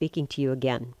am speaking to you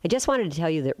again. I just wanted to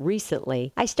tell you that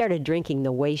recently I started drinking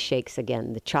the Whey Shakes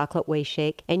again, the chocolate Whey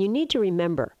Shake. And you need to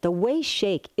remember, the Whey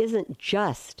Shake isn't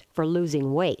just for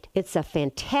losing weight. It's a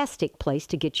fantastic place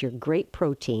to get your great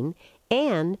protein.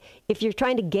 And if you're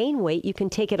trying to gain weight, you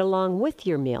can take it along with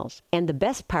your meals. And the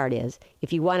best part is,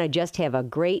 if you want to just have a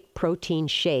great protein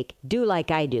shake, do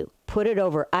like I do. Put it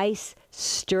over ice,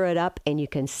 stir it up, and you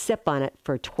can sip on it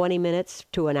for 20 minutes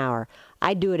to an hour.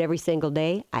 I do it every single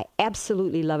day. I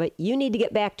absolutely love it. You need to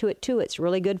get back to it too. It's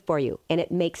really good for you. And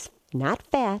it makes not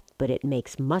fat, but it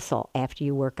makes muscle after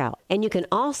you work out. And you can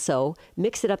also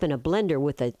mix it up in a blender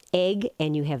with an egg,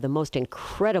 and you have the most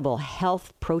incredible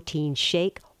health protein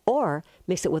shake. Or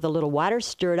mix it with a little water,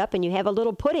 stir it up, and you have a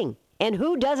little pudding. And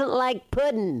who doesn't like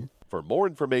pudding? For more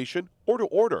information or to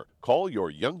order, call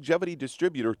your Youngevity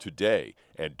distributor today.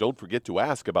 And don't forget to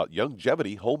ask about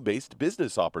Youngevity home-based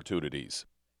business opportunities.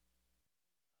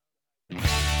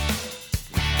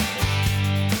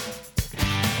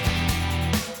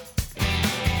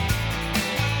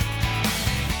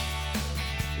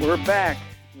 We're back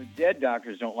with Dead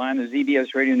Doctors Don't Lie on the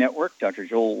ZBS Radio Network. Dr.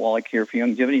 Joel Wallach here for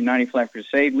Youngevity 90 Flat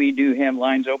Crusade. We do have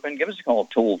lines open. Give us a call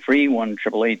toll-free,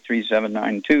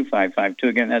 1-888-379-2552.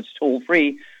 Again, that's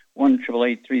toll-free,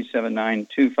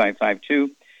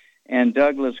 1-888-379-2552. And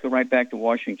Doug, let's go right back to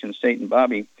Washington State and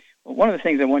Bobby. Well, one of the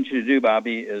things I want you to do,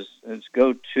 Bobby, is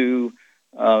go to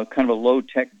kind of a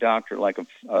low-tech doctor, like a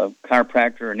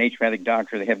chiropractor or an naturopathic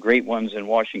doctor. They have great ones in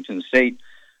Washington State.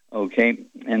 Okay,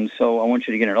 and so I want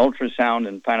you to get an ultrasound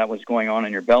and find out what's going on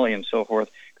in your belly and so forth,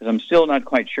 because I'm still not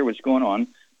quite sure what's going on.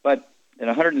 But at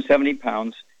 170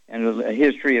 pounds and a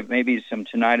history of maybe some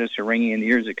tinnitus or ringing in the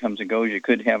ears that comes and goes, you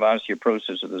could have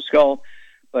osteoporosis of the skull.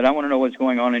 But I want to know what's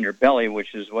going on in your belly,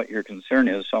 which is what your concern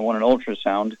is. So I want an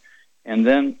ultrasound. And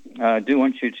then I do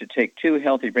want you to take 2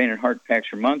 healthy brain and heart packs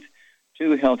per month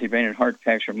 2 healthy brain and heart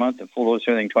packs per month, a full dose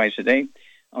of everything twice a day.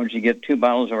 I want you to get 2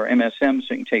 bottles of our MSM,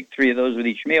 so you can take 3 of those with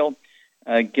each meal.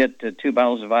 Get 2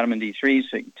 bottles of vitamin D3,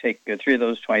 so you can take 3 of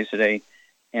those twice a day.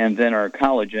 And then our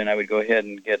collagen, I would go ahead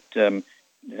and get 3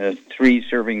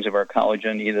 servings of our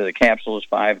collagen, either the capsules,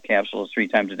 5 capsules 3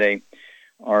 times a day,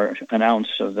 or an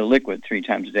ounce of the liquid 3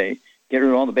 times a day. Get rid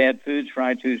of all the bad foods,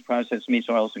 fried foods, processed meats,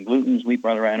 oils, and glutens, wheat,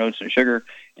 barley, rye, oats, and sugar.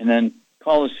 And then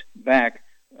call us back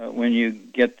when you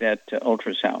get that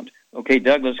ultrasound. Okay,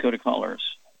 Doug, let's go to callers.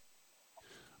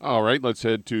 All right, let's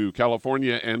head to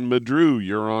California. And Madru,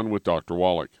 you're on with Dr.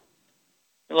 Wallach.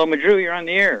 Hello, Madru, you're on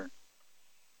the air.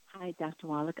 Hi, Dr.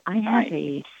 Wallach. I have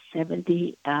a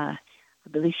 70, I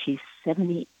believe she's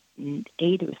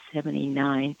 78 or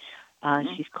 79.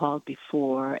 She's called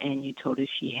before, and you told her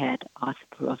she had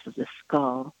osteoporosis of the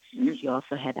skull. She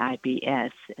also had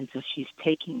IBS, and so she's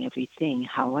taking everything.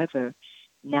 However,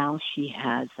 now she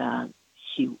has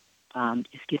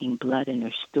is getting blood in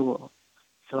her stool.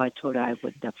 So I told her I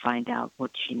would find out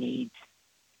what she needs.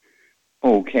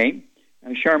 Okay.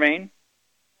 Charmaine?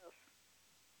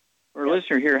 For a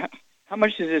listener here, how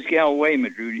much does this gal weigh,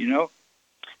 Madru? Do you know?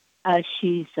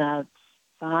 She's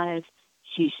 5.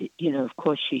 She's, of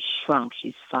course, she's shrunk.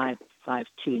 She's 5'2".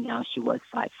 Now she was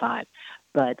 5'5",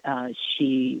 but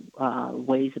she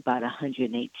weighs about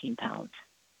 118 pounds.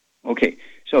 Okay,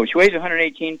 so she weighs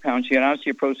 118 pounds. She got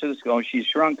osteoporosis of the skull. She's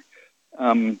shrunk.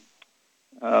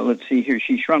 Let's see here.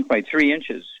 She shrunk by 3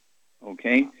 inches.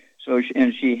 Okay, so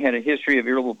she had a history of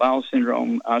irritable bowel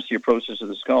syndrome, osteoporosis of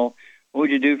the skull. What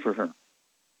would you do for her?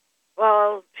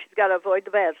 Well, she's got to avoid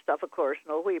the bad stuff, of course.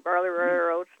 No wheat, barley,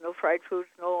 rye, oats, no fried foods,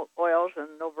 no oils, and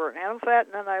no burnt animal fat.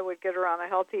 And then I would get her on a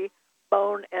healthy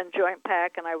bone and joint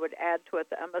pack, and I would add to it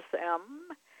the MSM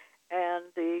and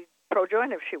the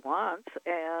ProJoint if she wants,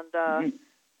 and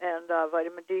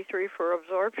vitamin D3 for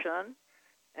absorption,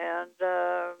 and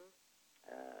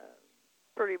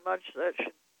pretty much that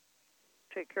should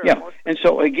take care of most. And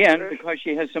so again, because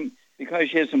she has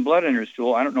some blood in her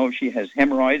stool, I don't know if she has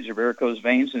hemorrhoids or varicose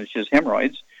veins, and it's just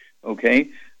hemorrhoids, okay,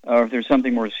 or if there's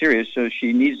something more serious. So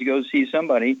she needs to go see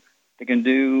somebody that can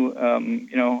do,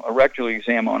 a rectal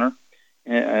exam on her,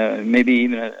 maybe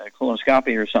even a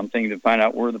colonoscopy or something to find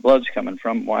out where the blood's coming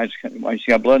from, why she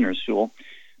got blood in her stool.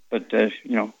 But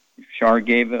Char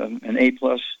gave an A+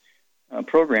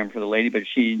 program for the lady, but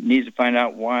she needs to find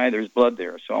out why there's blood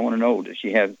there. So I want to know, does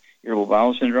she have irritable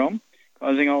bowel syndrome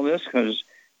causing all this? Because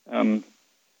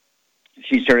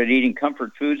she started eating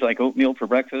comfort foods like oatmeal for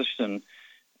breakfast and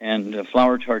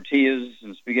flour tortillas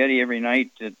and spaghetti every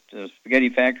night at the spaghetti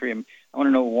factory. I want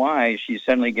to know why she's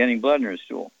suddenly getting blood in her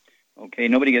stool. Okay,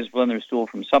 nobody gets blood in their stool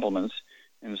from supplements,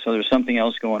 and so there's something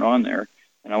else going on there,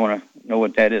 and I want to know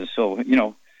what that is. So,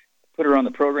 put her on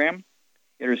the program,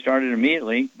 get her started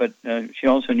immediately, but she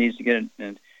also needs to get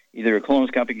either a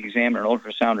colonoscopic exam or an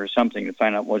ultrasound or something to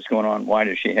find out what's going on. Why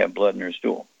does she have blood in her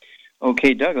stool?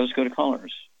 Okay, Doug, let's go to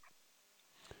callers.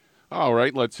 All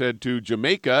right, let's head to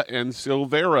Jamaica. And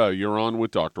Silvera, you're on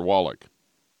with Dr. Wallach.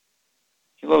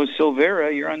 Hello,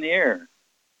 Silvera, you're on the air.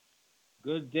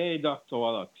 Good day, Dr.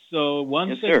 Wallach. So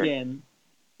once Yes, sir. again,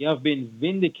 you have been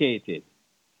vindicated.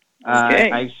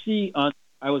 Okay.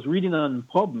 I was reading on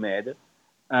PubMed,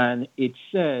 and it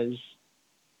says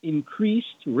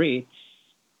increased rates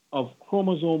of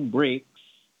chromosome breaks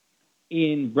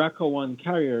in BRCA1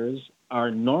 carriers are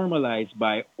normalized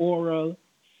by oral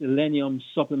selenium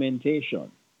supplementation.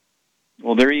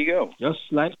 Well, there you go. Just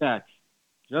like that.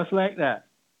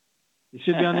 It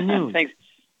should be on the news. Thanks.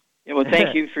 Yeah, well,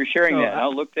 thank you for sharing that.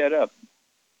 I'll look that up.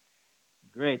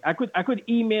 Great. I could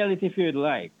email it if you'd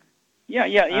like. Yeah.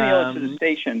 Email it to the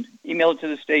station. Email it to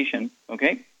the station.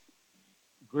 Okay.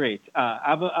 Great. I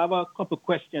have a couple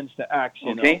questions to ask.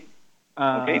 Okay.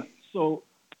 Okay. So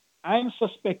I'm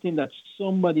suspecting that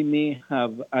somebody may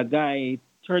have, a guy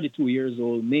 32 years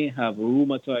old, may have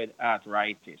rheumatoid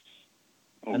arthritis.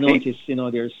 Okay. I notice,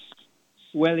 there's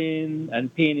swelling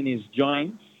and pain in his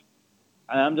joints.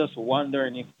 And I'm just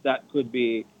wondering if that could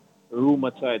be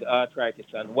rheumatoid arthritis.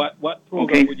 And what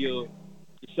program would you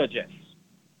suggest?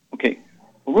 Okay.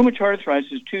 Well, rheumatoid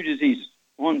arthritis is 2 diseases.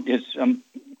 One is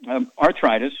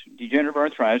arthritis, degenerative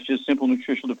arthritis, just simple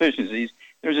nutritional deficiencies.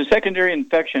 There's a secondary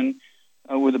infection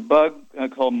with a bug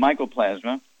called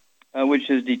mycoplasma, which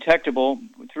is detectable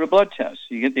through a blood test.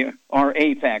 You get the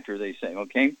RA factor, they say,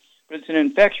 okay? But it's an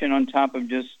infection on top of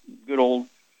just good old,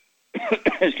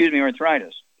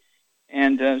 arthritis.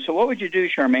 And so what would you do,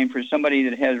 Charmaine, for somebody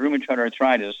that has rheumatoid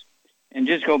arthritis, and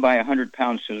just go by 100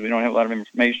 pounds because we don't have a lot of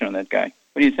information on that guy?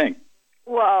 What do you think?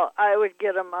 Well, I would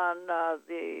get them on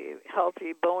the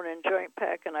Healthy Bone and Joint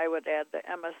Pack, and I would add the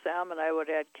MSM, and I would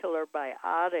add Killer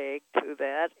Biotic to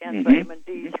that, and vitamin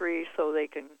D3 so they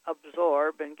can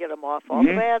absorb and get them off all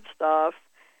the bad stuff.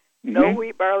 No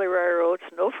wheat, barley, rye oats,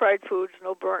 no fried foods,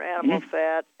 no burnt animal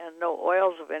fat, and no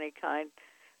oils of any kind.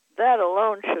 That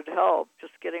alone should help,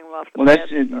 just getting them off the bad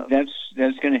stuff.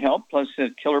 That's going to help, plus the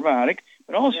Killer Biotic.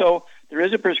 But also, there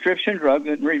is a prescription drug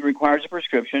that requires a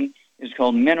prescription. It's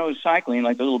called minocycline,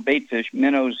 like the little bait fish,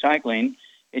 minocycline.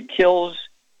 It kills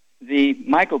the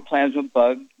mycoplasma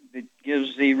bug that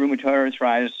gives the rheumatoid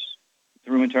arthritis,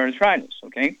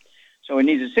 okay? So it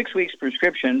needs a 6 weeks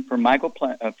prescription for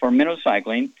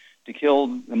minocycline to kill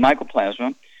the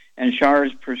mycoplasma, and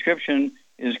Char's prescription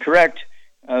is correct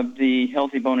of the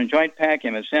Healthy Bone and Joint Pack,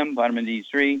 MSM, vitamin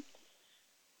D3.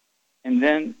 And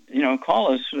then,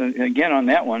 call us again on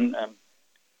that one,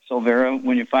 Silvera,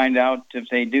 when you find out if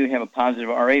they do have a positive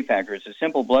RA factor. It's a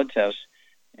simple blood test,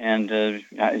 and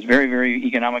it's very, very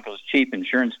economical. It's cheap.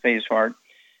 Insurance pays for it.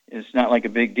 It's not like a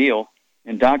big deal.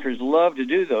 And doctors love to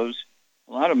do those.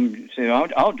 A lot of them say,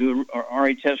 I'll do a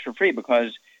RA test for free,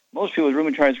 because most people with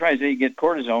rheumatoid arthritis, they get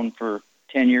cortisone for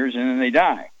 10 years and then they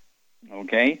die,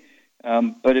 okay?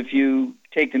 But if you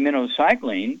take the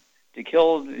minocycline to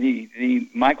kill the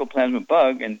mycoplasma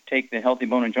bug and take the Healthy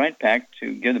Bone and Joint Pack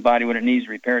to give the body what it needs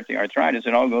to repair the arthritis,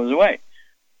 it all goes away,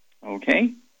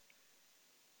 okay?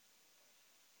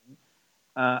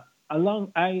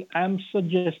 I'm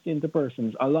suggesting to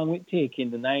persons, along with taking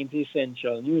the 90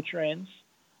 essential nutrients,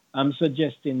 I'm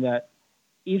suggesting that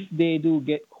if they do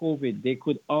get COVID, they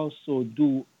could also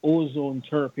do ozone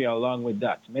therapy along with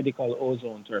that, medical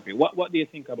ozone therapy. What do you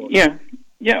think about that?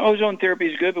 Yeah, ozone therapy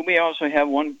is good, but we also have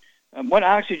one. What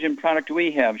oxygen product do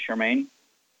we have, Charmaine?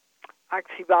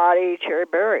 Oxybody Cherry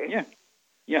Berry.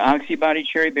 Yeah, Oxybody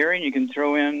Cherry Berry, and you can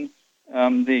throw in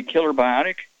the Killer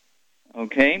Biotic,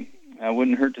 okay?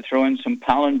 Wouldn't hurt to throw in some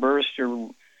Pollen Burst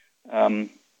or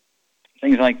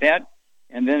things like that.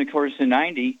 And then, of course, the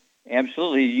 90,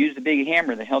 absolutely, use the big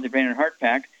hammer, the Healthy Brain and Heart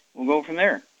Pack. We'll go from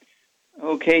there.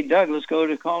 Okay, Doug, let's go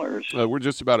to callers. We're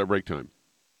just about at break time.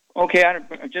 Okay,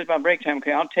 just about break time.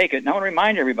 Okay, I'll take it. And I want to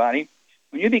remind everybody,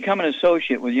 when you become an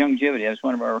associate with Youngevity, as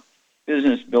one of our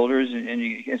business builders,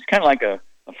 it's kind of like a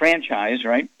franchise,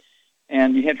 right?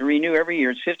 And you have to renew every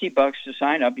year. It's $50 to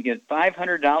sign up. You get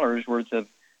 $500 worth of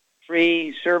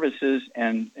free services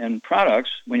and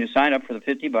products when you sign up for the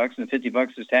 $50, and the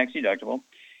 $50 is tax deductible.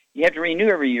 You have to renew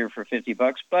every year for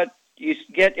 $50, but you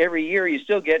get every year, you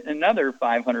still get another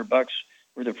 $500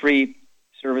 worth of free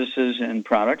services and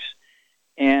products.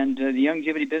 And the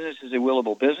Youngevity business is a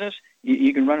willable business.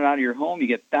 You can run it out of your home. You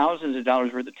get thousands of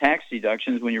dollars worth of tax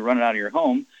deductions when you run it out of your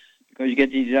home, because you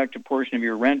get to deduct a portion of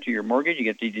your rent or your mortgage. You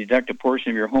get to deduct a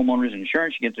portion of your homeowner's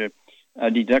insurance. You get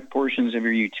to deduct portions of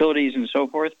your utilities and so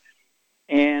forth.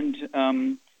 And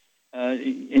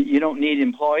you don't need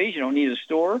employees. You don't need a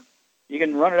store. You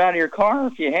can run it out of your car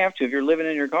if you have to, if you're living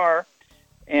in your car.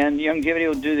 And Youngevity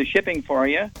will do the shipping for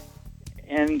you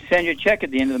and send you a check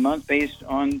at the end of the month based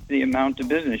on the amount of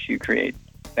business you create.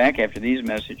 Back after these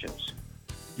messages.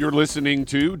 You're listening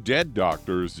to Dead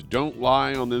Doctors Don't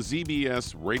Lie on the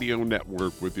ZBS Radio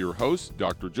Network with your host,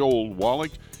 Dr. Joel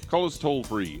Wallach. Call us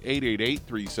toll-free,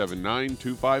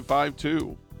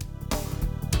 888-379-2552.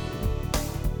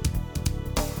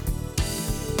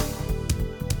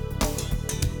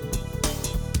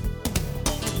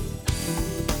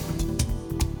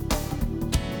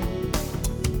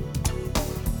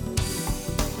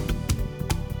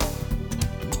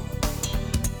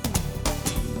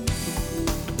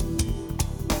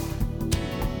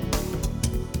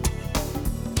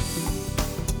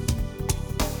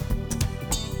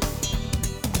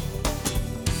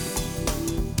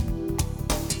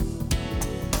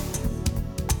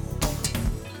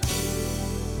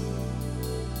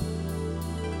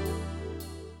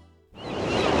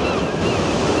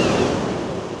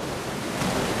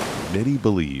 Many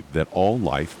believe that all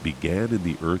life began in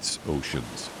the Earth's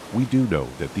oceans. We do know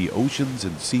that the oceans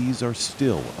and seas are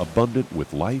still abundant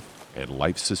with life and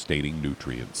life-sustaining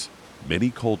nutrients.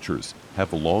 Many cultures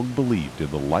have long believed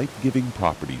in the life-giving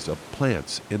properties of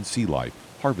plants and sea life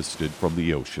harvested from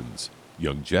the oceans.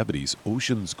 Youngevity's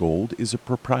Ocean's Gold is a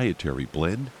proprietary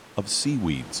blend of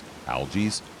seaweeds,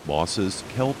 algae, mosses,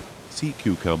 kelp, sea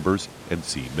cucumbers, and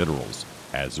sea minerals,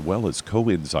 as well as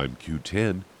coenzyme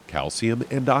Q10, calcium,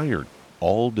 and iron,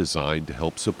 all designed to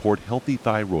help support healthy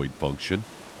thyroid function,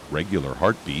 regular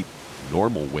heartbeat,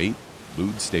 normal weight,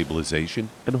 mood stabilization,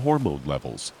 and hormone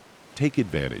levels. Take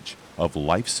advantage of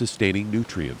life-sustaining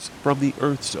nutrients from the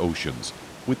Earth's oceans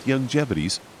with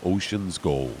Youngevity's Ocean's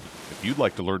Gold. If you'd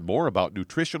like to learn more about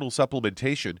nutritional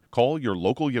supplementation, call your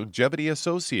local Youngevity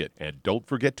associate and don't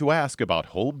forget to ask about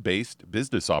home-based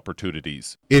business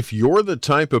opportunities. If you're the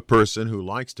type of person who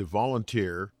likes to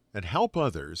volunteer and help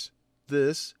others,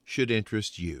 this should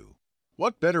interest you.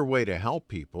 What better way to help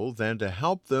people than to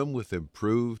help them with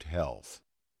improved health?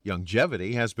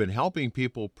 Youngevity has been helping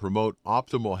people promote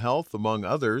optimal health, among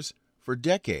others, for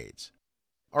decades.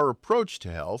 Our approach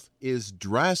to health is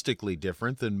drastically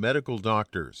different than medical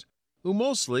doctors, who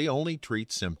mostly only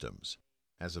treat symptoms.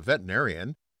 As a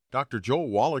veterinarian, Dr. Joel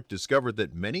Wallach discovered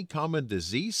that many common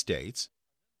disease states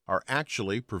are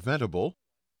actually preventable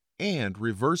and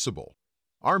reversible.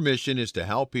 Our mission is to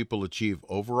help people achieve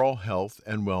overall health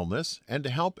and wellness and to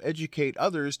help educate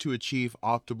others to achieve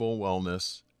optimal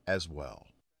wellness as well.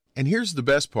 And here's the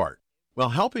best part. While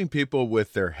helping people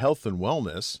with their health and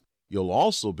wellness, you'll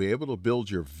also be able to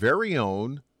build your very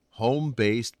own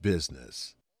home-based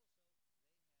business.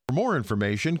 For more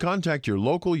information, contact your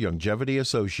local Youngevity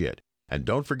associate. And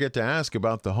don't forget to ask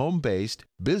about the home-based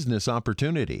business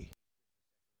opportunity.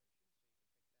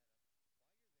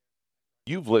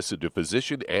 You've listened to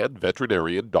physician and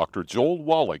veterinarian Dr. Joel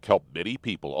Wallach help many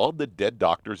people on the Dead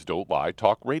Doctors Don't Lie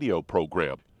talk radio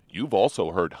program. You've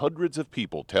also heard hundreds of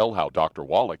people tell how Dr.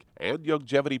 Wallach and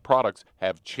Youngevity products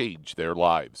have changed their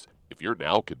lives. If you're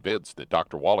now convinced that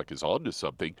Dr. Wallach is onto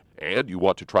something and you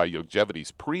want to try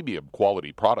Youngevity's premium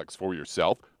quality products for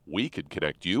yourself, we can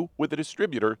connect you with a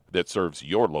distributor that serves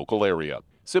your local area.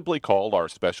 Simply call our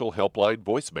special helpline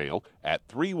voicemail at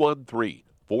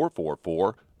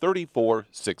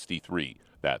 313-444-3463.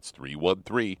 That's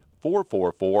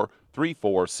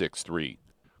 313-444-3463.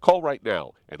 Call right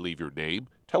now and leave your name,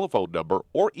 telephone number,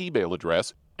 or email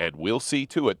address, and we'll see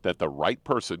to it that the right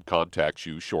person contacts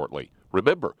you shortly.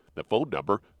 Remember, the phone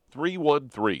number,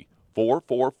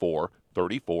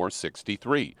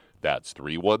 313-444-3463. That's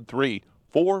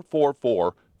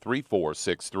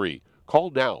 313-444-3463.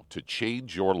 Call now to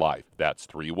change your life. That's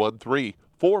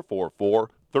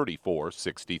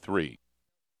 313-444-3463.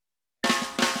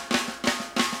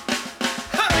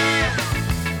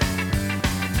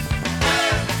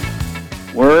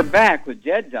 We're back with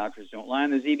Dead Doctors Don't Lie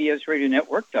on the ZBS Radio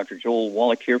Network. Dr. Joel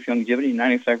Wallach here for Youngevity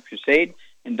 95 Crusade.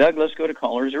 And Doug, let's go to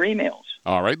callers or emails.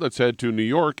 All right, let's head to New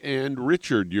York. And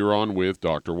Richard, you're on with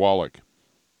Dr. Wallach.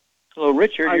 Hello,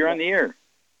 Richard. Hi, you're on the air.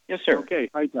 Yes, sir. Okay.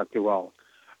 Hi, Dr. Wallach.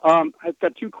 I've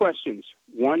got two questions,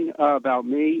 one about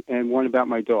me and one about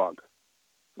my dog.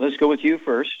 Let's go with you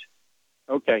first.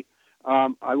 Okay.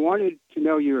 I wanted to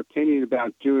know your opinion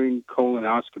about doing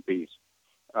colonoscopies.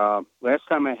 Last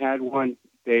time I had one,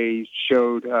 they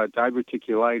showed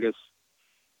diverticulitis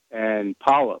and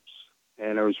polyps,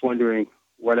 and I was wondering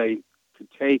what I could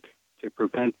take to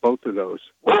prevent both of those.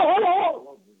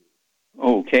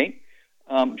 Okay.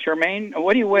 Charmaine,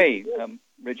 what do you weigh,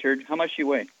 Richard? How much do you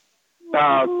weigh?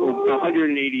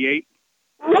 188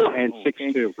 and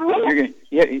 6'2".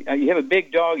 You have a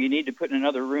big dog you need to put in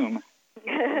another room.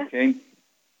 Okay.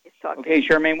 Okay,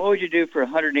 Charmaine, what would you do for a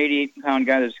 188-pound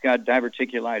guy that's got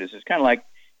diverticulitis? It's kind of like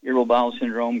irritable bowel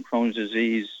syndrome, Crohn's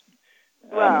disease.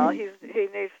 Well, he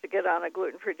needs to get on a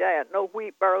gluten-free diet. No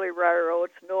wheat, barley, rye,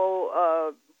 oats,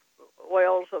 no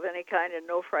oils of any kind, and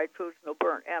no fried foods, no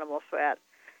burnt animal fat.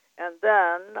 And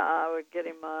then I'd get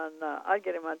him on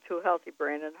 2 Healthy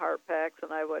Brain and Heart Packs,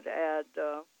 and I would add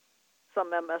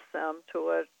some MSM to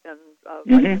it and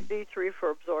vitamin D3 for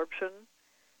absorption.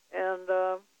 And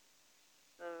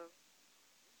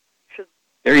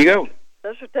there you go.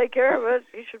 That should take care of it.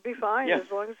 He should be fine as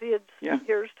long as he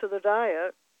adheres to the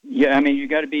diet. Yeah, you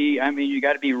got to be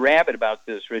rabid about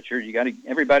this, Richard.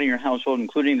 Everybody in your household,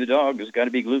 including the dog, has got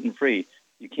to be gluten-free.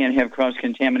 You can't have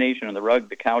cross-contamination on the rug,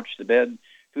 the couch, the bed,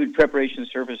 food preparation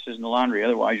surfaces, and the laundry.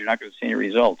 Otherwise, you're not going to see any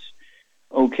results.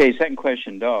 Okay, second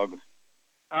question, dog.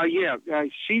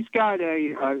 She's got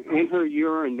in her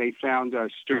urine they found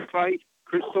stirpite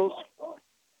crystals,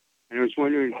 and I was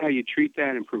wondering how you treat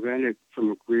that and prevent it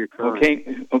from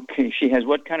reoccurring. Okay. She has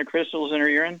what kind of crystals in her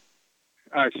urine?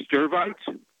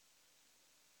 Stirvites.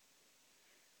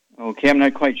 Okay, I'm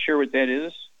not quite sure what that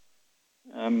is.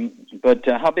 But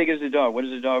how big is the dog? What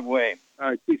does the dog weigh?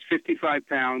 She's 55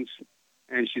 pounds,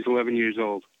 and she's 11 years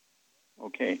old.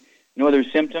 Okay. No other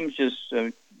symptoms? Just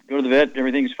go to the vet,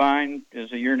 everything's fine?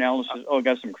 There's a urinalysis.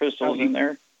 Got some crystals in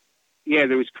there? Yeah,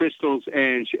 there was crystals,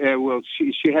 and she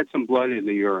had some blood in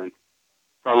the urine.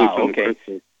 Probably from the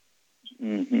crystals.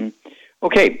 Mm-hmm.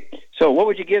 Okay, so what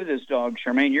would you give this dog,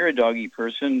 Charmaine? You're a doggy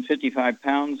person, 55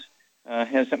 pounds,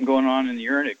 has something going on in the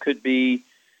urine. It could be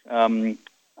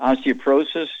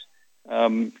osteoporosis.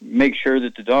 Make sure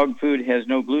that the dog food has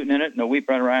no gluten in it, no wheat,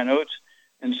 brown, rye, and oats.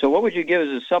 And so what would you give as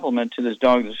a supplement to this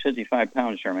dog that's 55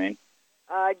 pounds, Charmaine?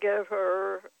 I give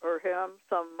her or him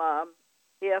some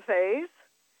EFAs,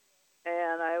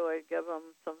 and I would give him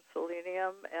some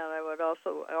selenium, and I would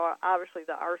also, obviously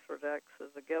the Arthrodex is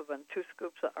a given, 2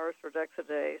 scoops of Arthrodex a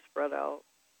day spread out.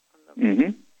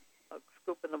 A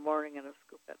scoop in the morning and a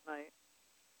scoop at night.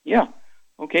 Yeah.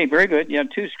 Okay, very good. You have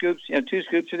 2 scoops. You have 2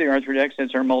 scoops of the Arthrodex.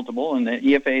 That's our multiple. And the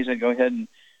EFAs, I'd go ahead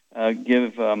and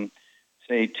give,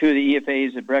 say, 2 of the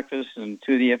EFAs at breakfast and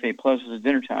 2 of the EFA pluses at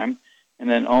dinner time. And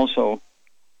then also,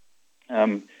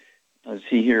 let's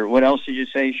see here. What else did you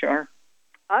say, Char?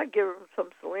 I'd give him some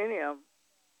selenium.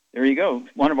 There you go.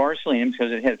 One of our selenium,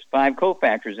 because it has 5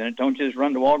 cofactors in it. Don't just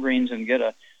run to Walgreens and get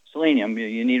a selenium.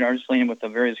 You need our selenium with the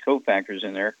various cofactors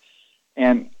in there.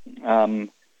 And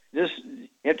this, you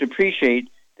have to appreciate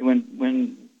that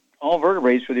when all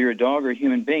vertebrates, whether you're a dog or a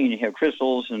human being, you have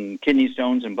crystals and kidney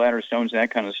stones and bladder stones and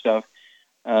that kind of stuff,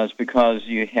 it's because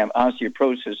you have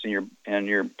osteoporosis and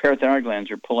your parathyroid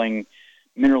glands are pulling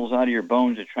minerals out of your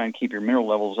bones to try and keep your mineral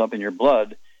levels up in your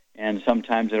blood. And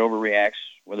sometimes it overreacts,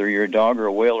 whether you're a dog or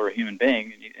a whale or a human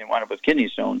being, and you wind up with kidney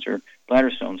stones or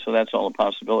bladder stones. So that's all a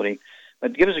possibility.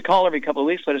 But give us a call every couple of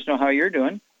weeks. Let us know how you're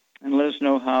doing, and let us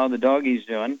know how the doggie's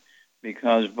doing,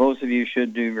 because both of you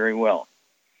should do very well.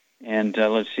 And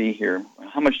let's see here.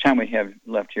 How much time we have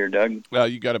left here, Doug? Well,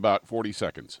 you got about 40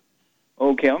 seconds.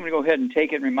 Okay, I'm going to go ahead and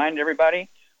take it and remind everybody,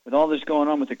 with all this going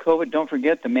on with the COVID, don't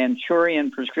forget the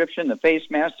Manchurian prescription, the face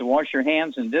mask to wash your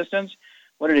hands and distance.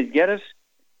 What did it get us?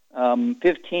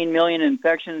 15 million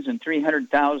infections and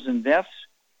 300,000 deaths.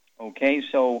 Okay,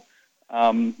 so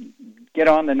get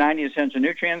on the 90 essential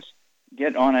nutrients.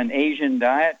 Get on an Asian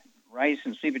diet, rice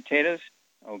and sweet potatoes.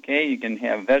 Okay, you can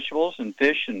have vegetables and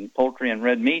fish and poultry and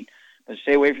red meat, but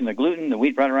stay away from the gluten, the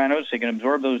wheat, bran, oats, so you can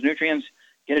absorb those nutrients.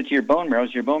 Get it to your bone marrow.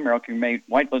 Your bone marrow can make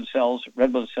white blood cells,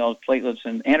 red blood cells, platelets,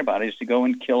 and antibodies to go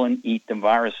and kill and eat the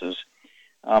viruses.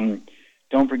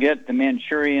 Don't forget the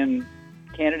Manchurian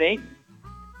candidate.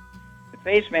 The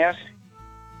face mask,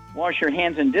 wash your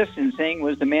hands and distancing,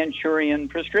 was the Manchurian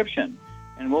prescription.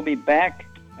 And we'll be back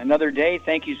another day.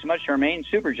 Thank you so much, Charmaine.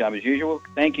 Super job as usual.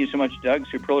 Thank you so much, Doug.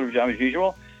 Superlative job as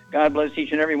usual. God bless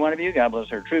each and every one of you. God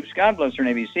bless our troops. God bless our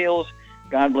Navy SEALs.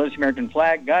 God bless the American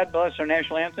flag. God bless our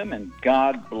national anthem. And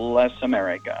God bless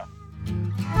America.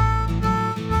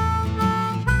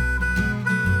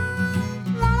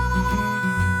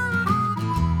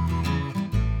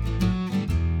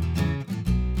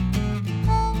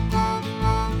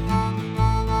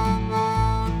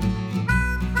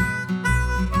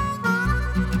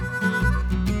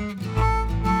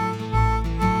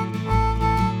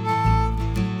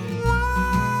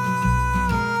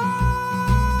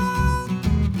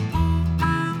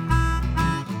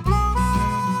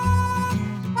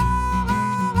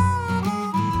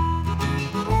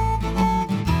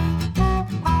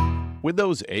 When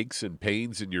those aches and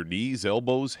pains in your knees,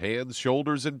 elbows, hands,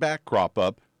 shoulders, and back crop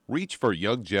up, reach for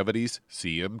Youngevity's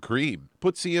CM Cream.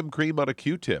 Put CM Cream on a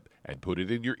Q-tip and put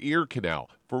it in your ear canal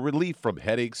for relief from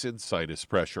headaches and sinus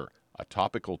pressure. A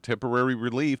topical temporary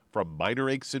relief from minor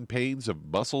aches and pains of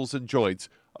muscles and joints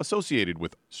associated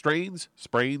with strains,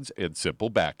 sprains, and simple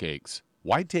backaches.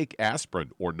 Why take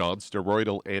aspirin or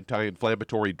non-steroidal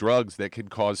anti-inflammatory drugs that can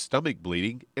cause stomach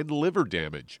bleeding and liver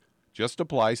damage? Just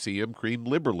apply CM Cream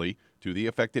liberally to the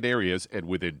affected areas, and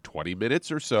within 20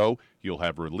 minutes or so, you'll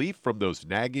have relief from those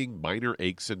nagging minor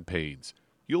aches and pains.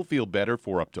 You'll feel better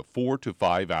for up to 4 to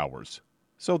 5 hours.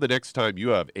 So the next time you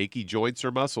have achy joints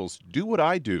or muscles, do what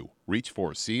I do. Reach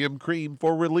for CM Cream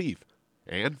for relief.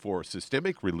 And for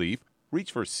systemic relief,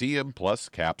 reach for CM Plus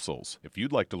capsules. If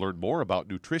you'd like to learn more about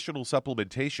nutritional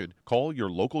supplementation, call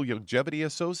your local Youngevity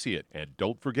associate, and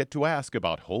don't forget to ask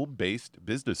about home-based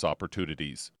business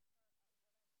opportunities.